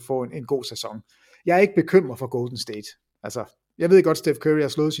Sacramento få en god sæson. Jeg er ikke bekymret for Golden State. Altså, jeg ved godt, Steph Curry har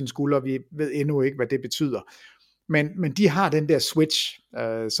slået sine skuldre, og vi ved endnu ikke, hvad det betyder. Men de har den der switch,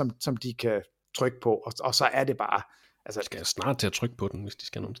 som de kan trykke på, og så er det bare... Altså, skal jeg snart til at trykke på den, hvis de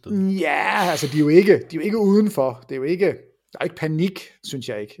skal nogen sted? Ja, altså de er jo ikke udenfor. Det er jo ikke, der er ikke panik, synes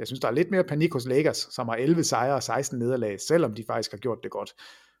jeg ikke. Jeg synes, der er lidt mere panik hos Lakers, som har 11 sejre og 16 nederlag, selvom de faktisk har gjort det godt.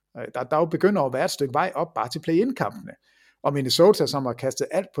 Der er jo begynder at være et stykke vej op bare til play-in-kampene. Og Minnesota, som har kastet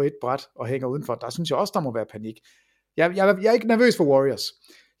alt på et bræt og hænger udenfor, der synes jeg også, der må være panik. Jeg er ikke nervøs for Warriors.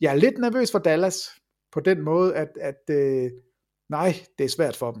 Jeg er lidt nervøs for Dallas, på den måde, at nej, det er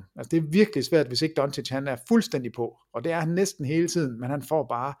svært for dem. Altså, det er virkelig svært, hvis ikke Doncic han er fuldstændig på. Og det er han næsten hele tiden, men han får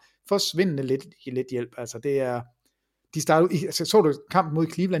bare forsvindende lidt hjælp. Altså, det er... De starter, altså, så du kampen mod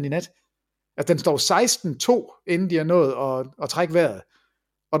Cleveland i nat? Altså, den står 16-2, inden de har nået at trække vejret.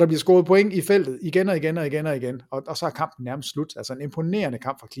 Og der bliver scoret point i feltet igen og igen. Og så er kampen nærmest slut. Altså, en imponerende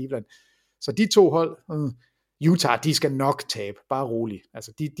kamp fra Cleveland. Så de to hold... Utah, de skal nok tabe. Bare roligt.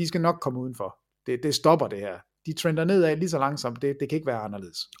 Altså, de skal nok komme udenfor. Det stopper det her. De trender nedad lige så langsomt, det kan ikke være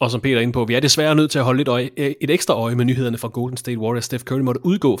anderledes. Og som Peter er inde på, vi er desværre nødt til at holde et ekstra øje med nyhederne fra Golden State Warriors. Steph Curry måtte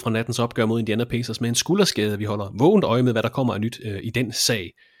udgå fra nattens opgør mod Indiana Pacers med en skulderskade. Vi holder vågent øje med, hvad der kommer af nyt i den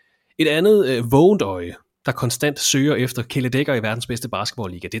sag. Et andet vågent øje, der konstant søger efter Kelle Dækker i verdens bedste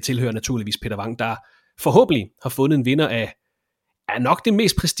basketballliga, det tilhører naturligvis Peter Wang, der forhåbentlig har fundet en vinder af nok det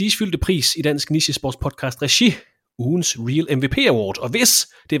mest prestigefyldte pris i dansk nichesports podcast regi, ugens Real MVP Award. Og hvis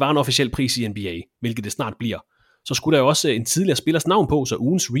det var en officiel pris i NBA, hvilket det snart bliver, så skulle der jo også en tidligere spillers navn på, så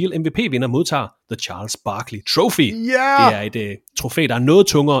ugens Real MVP-vinder modtager The Charles Barkley Trophy. Yeah! Det er et trofæ, der er noget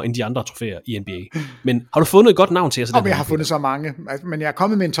tungere end de andre trofæer i NBA. Men har du fundet et godt navn til os? Jeg har fundet så mange, men jeg er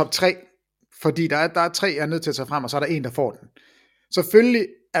kommet med en top 3, fordi der er 3, jeg er nødt til at tage frem, og så er der en, der får den. Selvfølgelig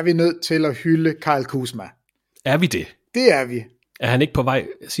er vi nødt til at hylde Kyle Kuzma. Er vi det? Det er vi. Er han ikke på vej?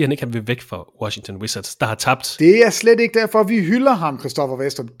 Siger han ikke, han vil væk fra Washington Wizards, der har tabt? Det er slet ikke derfor, vi hylder ham, Christoffer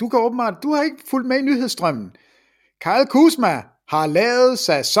Vestrup. Du har ikke fulgt med i nyhedsstrømmen. Kyle Kuzma har lavet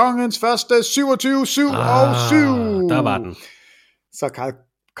sæsonens første 27-7 og 7. Der var den. Så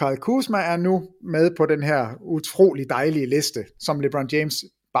Kyle Kuzma er nu med på den her utrolig dejlige liste, som LeBron James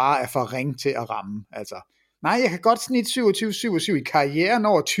bare er for ring til at ramme. Altså, nej, jeg kan godt snit 27-7 i karrieren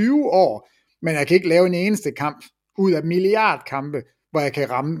over 20 år, men jeg kan ikke lave en eneste kamp ud af milliardkampe, hvor jeg kan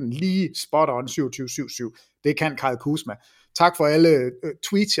ramme den lige spot on 27-7. Det kan Kyle Kuzma. Tak for alle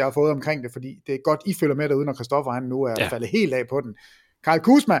tweets, jeg har fået omkring det, fordi det er godt, I følger med derude, når Christoffer han nu er faldet helt af på den. Kyle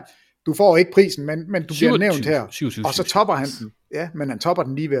Kuzma, du får ikke prisen, men du bliver nævnt her, og så topper han den. Ja, men han topper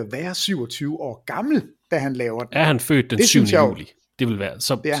den lige ved at være 27 år gammel, da han laver den. Er han født den 7. juli? Det vil være,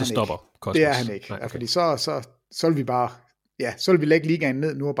 så stopper Kosmos. Det er han ikke, okay. Fordi så vil vi bare, så vil vi lægge ligaen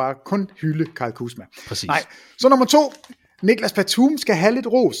ned nu og bare kun hylde Kyle Kuzma. Præcis. Nej, så nummer 2, Nicolas Batum skal have lidt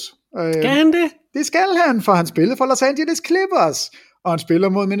ros. Skal han det? Det skal han, for han spillede for Los Angeles Clippers, og han spiller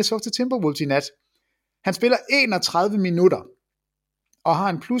mod Minnesota Timberwolves i nat. Han spiller 31 minutter, og har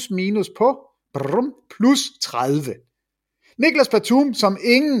en plus-minus på plus 30. Nicolas Batum, som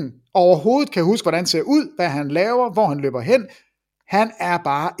ingen overhovedet kan huske, hvordan ser ud, hvad han laver, hvor han løber hen, han er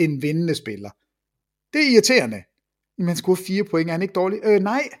bare en vindende spiller. Det er irriterende. Men han scorer 4 point, er han ikke dårlig?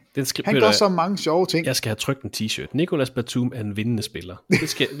 Nej, han gør så mange sjove ting. Jeg skal have trykt en t-shirt. Nicolas Batum er en vindende spiller.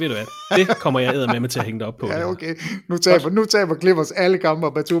 Ved du hvad? Det kommer jeg med til at hænge dig op på. Ja, okay. Nu taber Clippers alle kampe,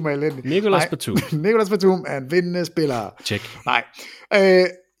 og Batum er elendig. Nicolas Batum. Nicolas Batum er en vindende spiller. Check. Nej.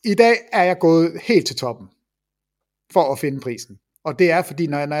 I dag er jeg gået helt til toppen for at finde prisen. Og det er, fordi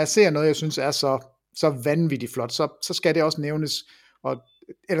når jeg ser noget, jeg synes er så vanvittigt flot, så skal det også nævnes. Og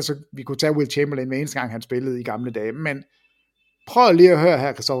ellers så vi kunne tage Will Chamberlain hver eneste gang, han spillede i gamle dage. Men prøv lige at høre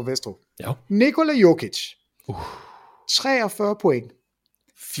her, Christoffer Vestrup. Ja. Nikola Jokic. 43 point.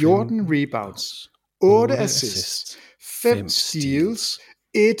 14 rebounds. 8 assists. 5 steals.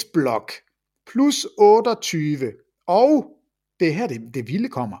 1 block. Plus 28. Og det her, det vilde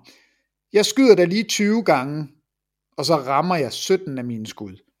kommer. Jeg skyder da lige 20 gange, og så rammer jeg 17 af mine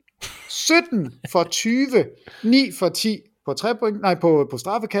skud. 17 for 20. 9 for 10. På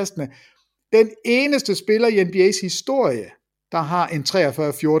straffekastene. Den eneste spiller i NBA's historie, der har en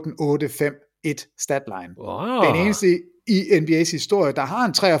 43-14-8-5-1 statline. Wow. Den eneste i NBA's historie, der har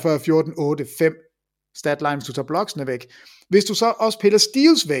en 43-14-8-5 statline, hvis du tager blocksene væk. Hvis du så også piller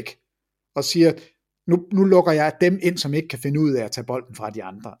steals væk, og siger, nu lukker jeg dem ind, som ikke kan finde ud af at tage bolden fra de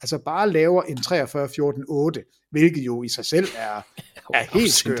andre. Altså bare laver en 43-14-8, hvilket jo i sig selv er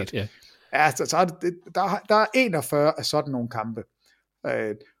helt skørt. Ja. Altså, så er det, der er 41 af sådan nogle kampe.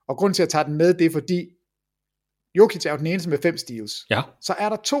 Og grunden til at tage den med, det er fordi, Jokic er jo den eneste med 5 steals. Ja. Så er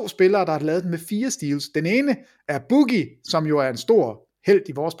der 2 spillere, der har lavet den med 4 steals. Den ene er Boogie, som jo er en stor helt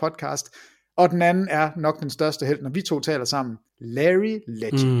i vores podcast, og den anden er nok den største helt, når vi to taler sammen, Larry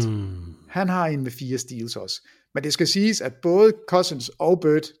Legend. Han har en med 4 steals også. Men det skal siges, at både Cousins og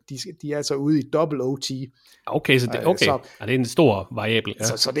Bird, de er altså ude i double OT. Okay, så det, okay. Det er en stor variabel. Ja.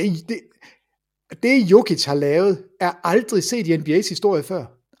 Så det Jokic har lavet, er aldrig set i NBA's historie før.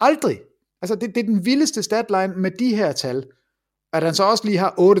 Aldrig. Altså det er den vildeste statline med de her tal. At han så også lige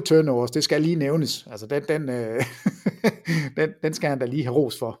har 8 turnovers, det skal lige nævnes. Altså den skal han da lige have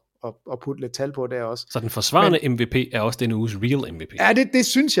ros for. Og putte lidt tal på der også. Så den forsvarende MVP er også denne uges real MVP? Ja, det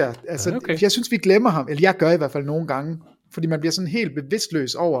synes jeg. Altså, okay. Jeg synes, vi glemmer ham. Eller jeg gør i hvert fald nogle gange. Fordi man bliver sådan helt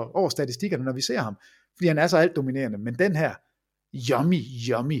bevidstløs over statistikkerne, når vi ser ham. Fordi han er så alt dominerende. Men den her,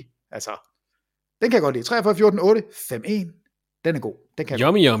 yummy. Altså, den kan jeg godt lide. 43-14-8, 5-1. Den er god. Den kan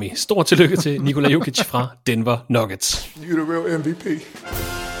yummy. Stort tillykke til Nikola Jokic fra Denver Nuggets. You're the real MVP.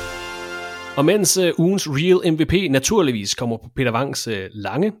 Og mens ugens Real MVP naturligvis kommer på Peter Wangs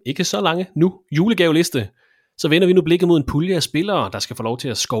ikke så lange nu, julegaveliste, så vender vi nu blikket mod en pulje af spillere, der skal få lov til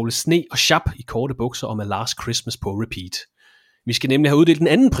at skovle sne og chap i korte bukser og med Last Christmas på repeat. Vi skal nemlig have uddelt den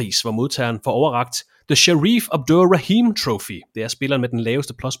anden pris, hvor modtageren får overrakt The Sharif Abdur-Rahim Trophy. Det er spilleren med den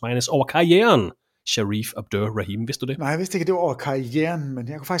laveste plus-minus over karrieren. Sharif Abdur-Rahim, vidste du det? Nej, jeg vidste ikke, at det var over karrieren, men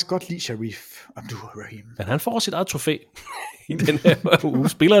jeg kunne faktisk godt lide Sharif Abdur-Rahim. Men han får sit eget trofæ i den her uge.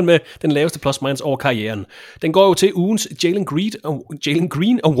 Spilleren med den laveste plus-minus over karrieren. Den går jo til ugens Jalen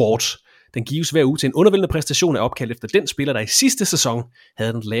Green Award. Den gives hver uge til en undervældende præstation af opkald efter den spiller, der i sidste sæson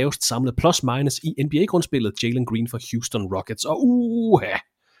havde den lavest samlede plus-minus i NBA-grundspillet, Jalen Green for Houston Rockets. Og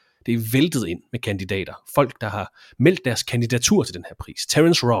det er væltet ind med kandidater. Folk, der har meldt deres kandidatur til den her pris.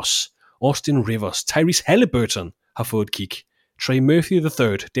 Terrence Ross, Austin Rivers, Tyrese Halliburton har fået et kick. Trey Murphy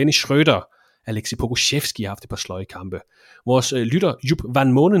III, Dennis Schröder, Alexei Pokusevski har haft et par sløje kampe. Vores lytter Jupp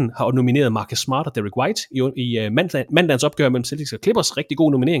Van Monen har nomineret Marcus Smart og Derrick White i mandagens opgør mellem Celtics og Clippers. Rigtig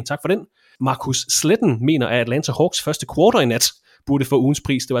god nominering, tak for den. Marcus Sletten mener, at Atlanta Hawks første quarter i nat burde få ugens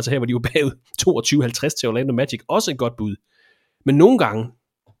pris. Det var altså her, hvor de var bagud 22-50 til Orlando Magic. Også et godt bud. Men nogle gange,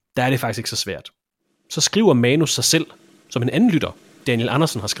 der er det faktisk ikke så svært. Så skriver Manus sig selv, som en anden lytter, Daniel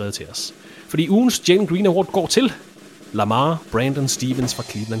Andersen, har skrevet til os. Fordi ugens Jalen Green Award går til Lamar Brandon Stevens fra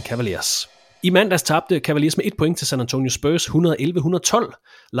Cleveland Cavaliers. I mandags tabte Cavaliers med 1 point til San Antonio Spurs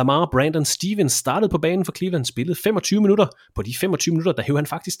 111-112. Lamar Brandon Stevens startede på banen for Cleveland, spillede 25 minutter. På de 25 minutter, der hævde han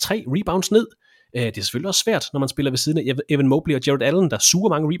faktisk 3 rebounds ned. Det er selvfølgelig også svært, når man spiller ved siden af Evan Mobley og Jared Allen, der suger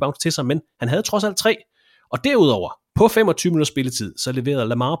mange rebounds til sig, men han havde trods alt 3. Og derudover, på 25 minutters spilletid, så leverede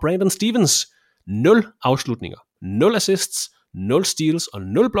Lamar Brandon Stevens 0 afslutninger, 0 assists, 0 steals og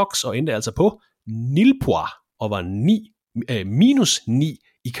 0 blocks, og endte altså på 0 point og var minus 9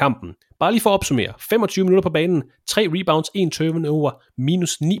 i kampen. Bare lige for at opsummere. 25 minutter på banen, 3 rebounds, 1 turnover,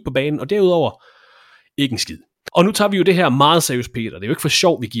 minus 9 på banen, og derudover ikke en skid. Og nu tager vi jo det her meget seriøst, Peter. Det er jo ikke for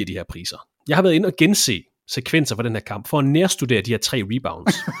sjov, vi giver de her priser. Jeg har været inde og gense sekvenser fra den her kamp, for at nærstudere de her 3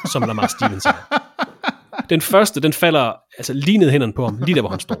 rebounds, som Lamar Stevens er. Den første, den falder altså lige ned i hænderne på ham, lige der hvor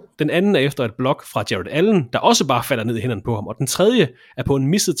han står. Den anden er efter et blok fra Jared Allen, der også bare falder ned i hænderne på ham. Og den tredje er på en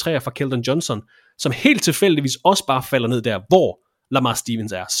misset træer fra Keldon Johnson, som helt tilfældigvis også bare falder ned der, hvor Lamar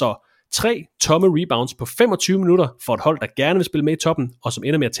Stevens er. Så 3 tomme rebounds på 25 minutter for et hold, der gerne vil spille med i toppen, og som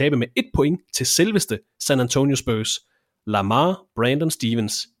ender med at tabe med 1 point til selveste San Antonio Spurs. Lamar Brandon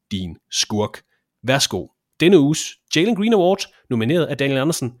Stevens, din skurk. Værsgo. Denne uges Jalen Green Award, nomineret af Daniel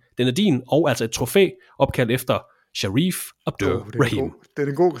Andersen, den er din, og altså et trofæ opkaldt efter Sharif Abdur-Rahim. Det er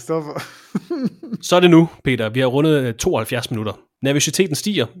en god, Christoffer. Så er det nu, Peter. Vi har rundet 72 minutter. Nervøsiteten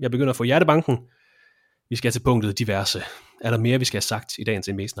stiger. Jeg begynder at få hjertebanken. Vi skal til punktet diverse. Er der mere, vi skal have sagt i dagens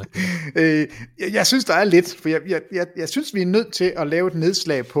NBA-snak? Jeg synes, der er lidt, for jeg synes, vi er nødt til at lave et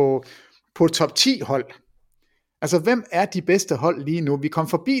nedslag på top 10 hold. Altså, hvem er de bedste hold lige nu? Vi kom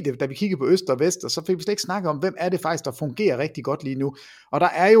forbi det, da vi kiggede på øst og vest, og så fik vi slet ikke snakket om, hvem er det faktisk, der fungerer rigtig godt lige nu. Og der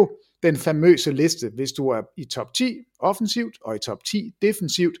er jo den famøse liste, hvis du er i top 10 offensivt, og i top 10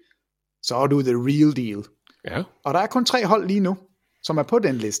 defensivt, så er du the real deal. Ja. Og der er kun 3 hold lige nu, som er på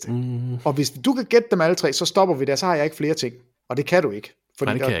den liste. Og hvis du kan gætte dem alle 3, så stopper vi der, så har jeg ikke flere ting. Og det kan du ikke.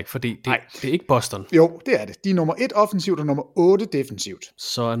 Nej, det kan jeg ikke, fordi det er ikke Boston. Jo, det er det. De er nummer 1 offensivt og nummer 8 defensivt.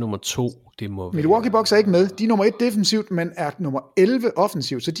 Så er nummer 2, det må være... Milwaukee Bucks er ikke med. De er nummer 1 defensivt, men er nummer 11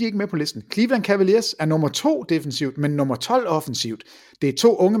 offensivt, så de er ikke med på listen. Cleveland Cavaliers er nummer 2 defensivt, men nummer 12 offensivt. Det er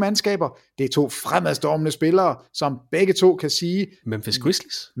 2 unge mandskaber. Det er 2 fremadstormende spillere, som begge to kan sige... Memphis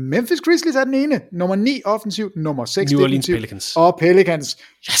Grizzlies. Memphis Grizzlies er den ene. Nummer 9 offensivt, nummer 6 New Orleans defensivt. Pelicans. Og Pelicans.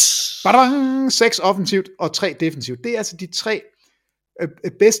 Yes! Badang! 6 offensivt og 3 defensivt. Det er altså de 3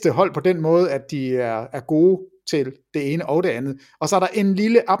 bedste hold på den måde, at de er gode til det ene og det andet. Og så er der en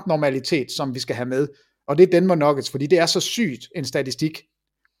lille abnormalitet, som vi skal have med, og det er Denver Nuggets, fordi det er så sygt en statistik.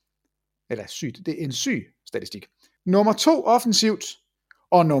 Eller sygt, det er en syg statistik. Nummer 2 offensivt,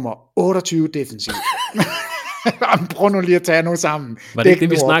 og nummer 28 defensivt. Prøv nu lige at tage nogle sammen. Var det ikke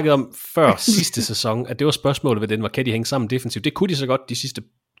det, vi snakkede om før sidste sæson, at det var spørgsmålet ved Denver, kan de hænge sammen defensivt? Det kunne de så godt de sidste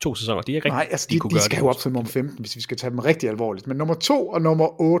 2 sæsoner. De er rigtig, nej, altså de skal jo op til nummer 15, hvis vi skal tage dem rigtig alvorligt. Men nummer 2 og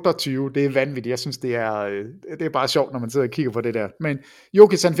nummer 28, det er vanvittigt. Jeg synes, det er bare sjovt, når man sidder og kigger på det der. Men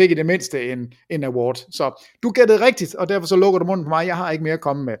Jokic, han fik i det mindste en award. Så du gættede rigtigt, og derfor så lukker du munden på mig. Jeg har ikke mere at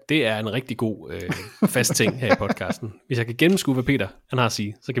komme med. Det er en rigtig god fast ting her i podcasten. Hvis jeg kan gennemskue, hvad Peter han har at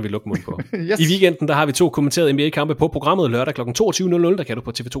sige, så kan vi lukke munden på. Yes. I weekenden, der har vi 2 kommenterede NBA-kampe på programmet lørdag kl. 22.00. Der kan du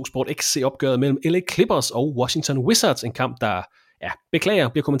på TV2 Sport X se opgøret mellem LA Clippers og Washington Wizards. En kamp, der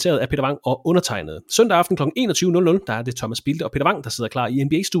bliver kommenteret af Peter Wang og undertegnet. Søndag aften kl. 21.00, der er det Thomas Bilde og Peter Wang, der sidder klar i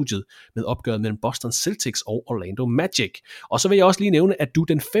NBA-studiet med opgøret mellem Boston Celtics og Orlando Magic. Og så vil jeg også lige nævne, at du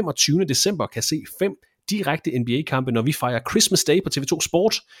den 25. december kan se 5 direkte NBA-kampe, når vi fejrer Christmas Day på TV2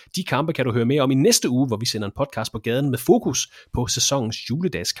 Sport. De kampe kan du høre mere om i næste uge, hvor vi sender en podcast på gaden med fokus på sæsonens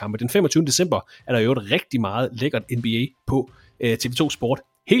juledagskampe. Den 25. december er der jo et rigtig meget lækkert NBA på TV2 Sport.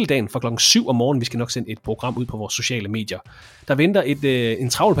 Hele dagen fra klokken 7 om morgenen. Vi skal nok sende et program ud på vores sociale medier. Der venter en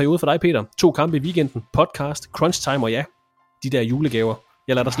travl periode for dig, Peter. 2 kampe i weekenden, podcast, crunch time og de der julegaver.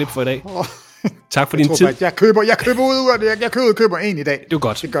 Jeg lader dig slippe for i dag. Tak for din tid. Jeg køber ud af det. Jeg køber en i dag. Det er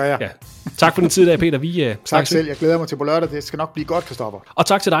godt. Det gør jeg. Ja. Tak for din tid i dag, Peter. Vi tak selv. Jeg glæder mig til på lørdag. Det skal nok blive godt, Christoffer. Og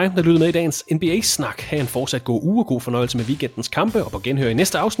tak til dig, der lyttede med i dagens NBA-snak. Ha' en fortsat god uge og god fornøjelse med weekendens kampe, og på genhør i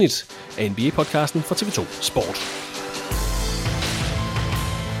næste afsnit af NBA-podcasten fra TV2 Sport.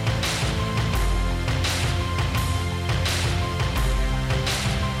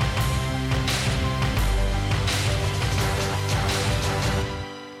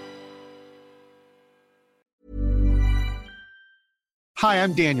 Hi,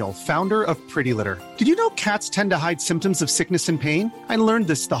 I'm Daniel, founder of Pretty Litter. Did you know cats tend to hide symptoms of sickness and pain? I learned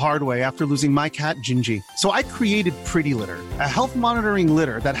this the hard way after losing my cat, Gingy. So I created Pretty Litter, a health monitoring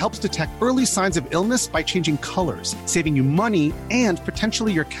litter that helps detect early signs of illness by changing colors, saving you money and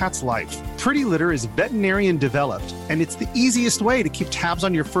potentially your cat's life. Pretty Litter is veterinarian developed, and it's the easiest way to keep tabs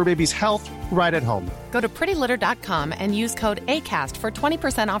on your fur baby's health right at home. Go to prettylitter.com and use code ACAST for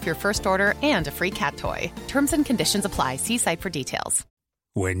 20% off your first order and a free cat toy. Terms and conditions apply. See site for details.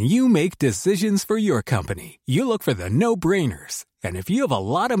 When you make decisions for your company, you look for the no-brainers. And if you have a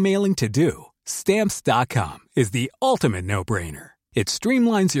lot of mailing to do, Stamps.com is the ultimate no-brainer. It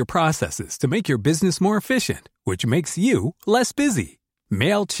streamlines your processes to make your business more efficient, which makes you less busy.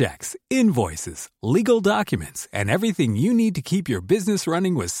 Mail checks, invoices, legal documents, and everything you need to keep your business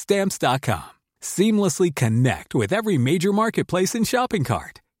running with Stamps.com. Seamlessly connect with every major marketplace and shopping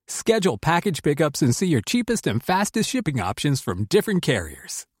cart. Schedule package pickups and see your cheapest and fastest shipping options from different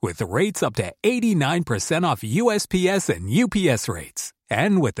carriers. With rates up to 89% off USPS and UPS rates.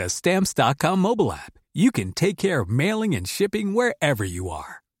 And with the Stamps.com mobile app, you can take care of mailing and shipping wherever you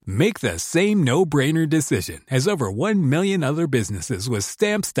are. Make the same no-brainer decision as over 1 million other businesses with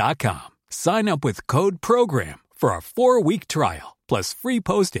Stamps.com. Sign up with code PROGRAM for a 4-week trial, plus free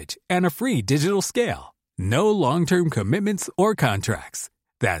postage and a free digital scale. No long-term commitments or contracts.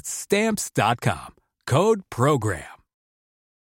 That's Stamps.com. Code PROGRAM.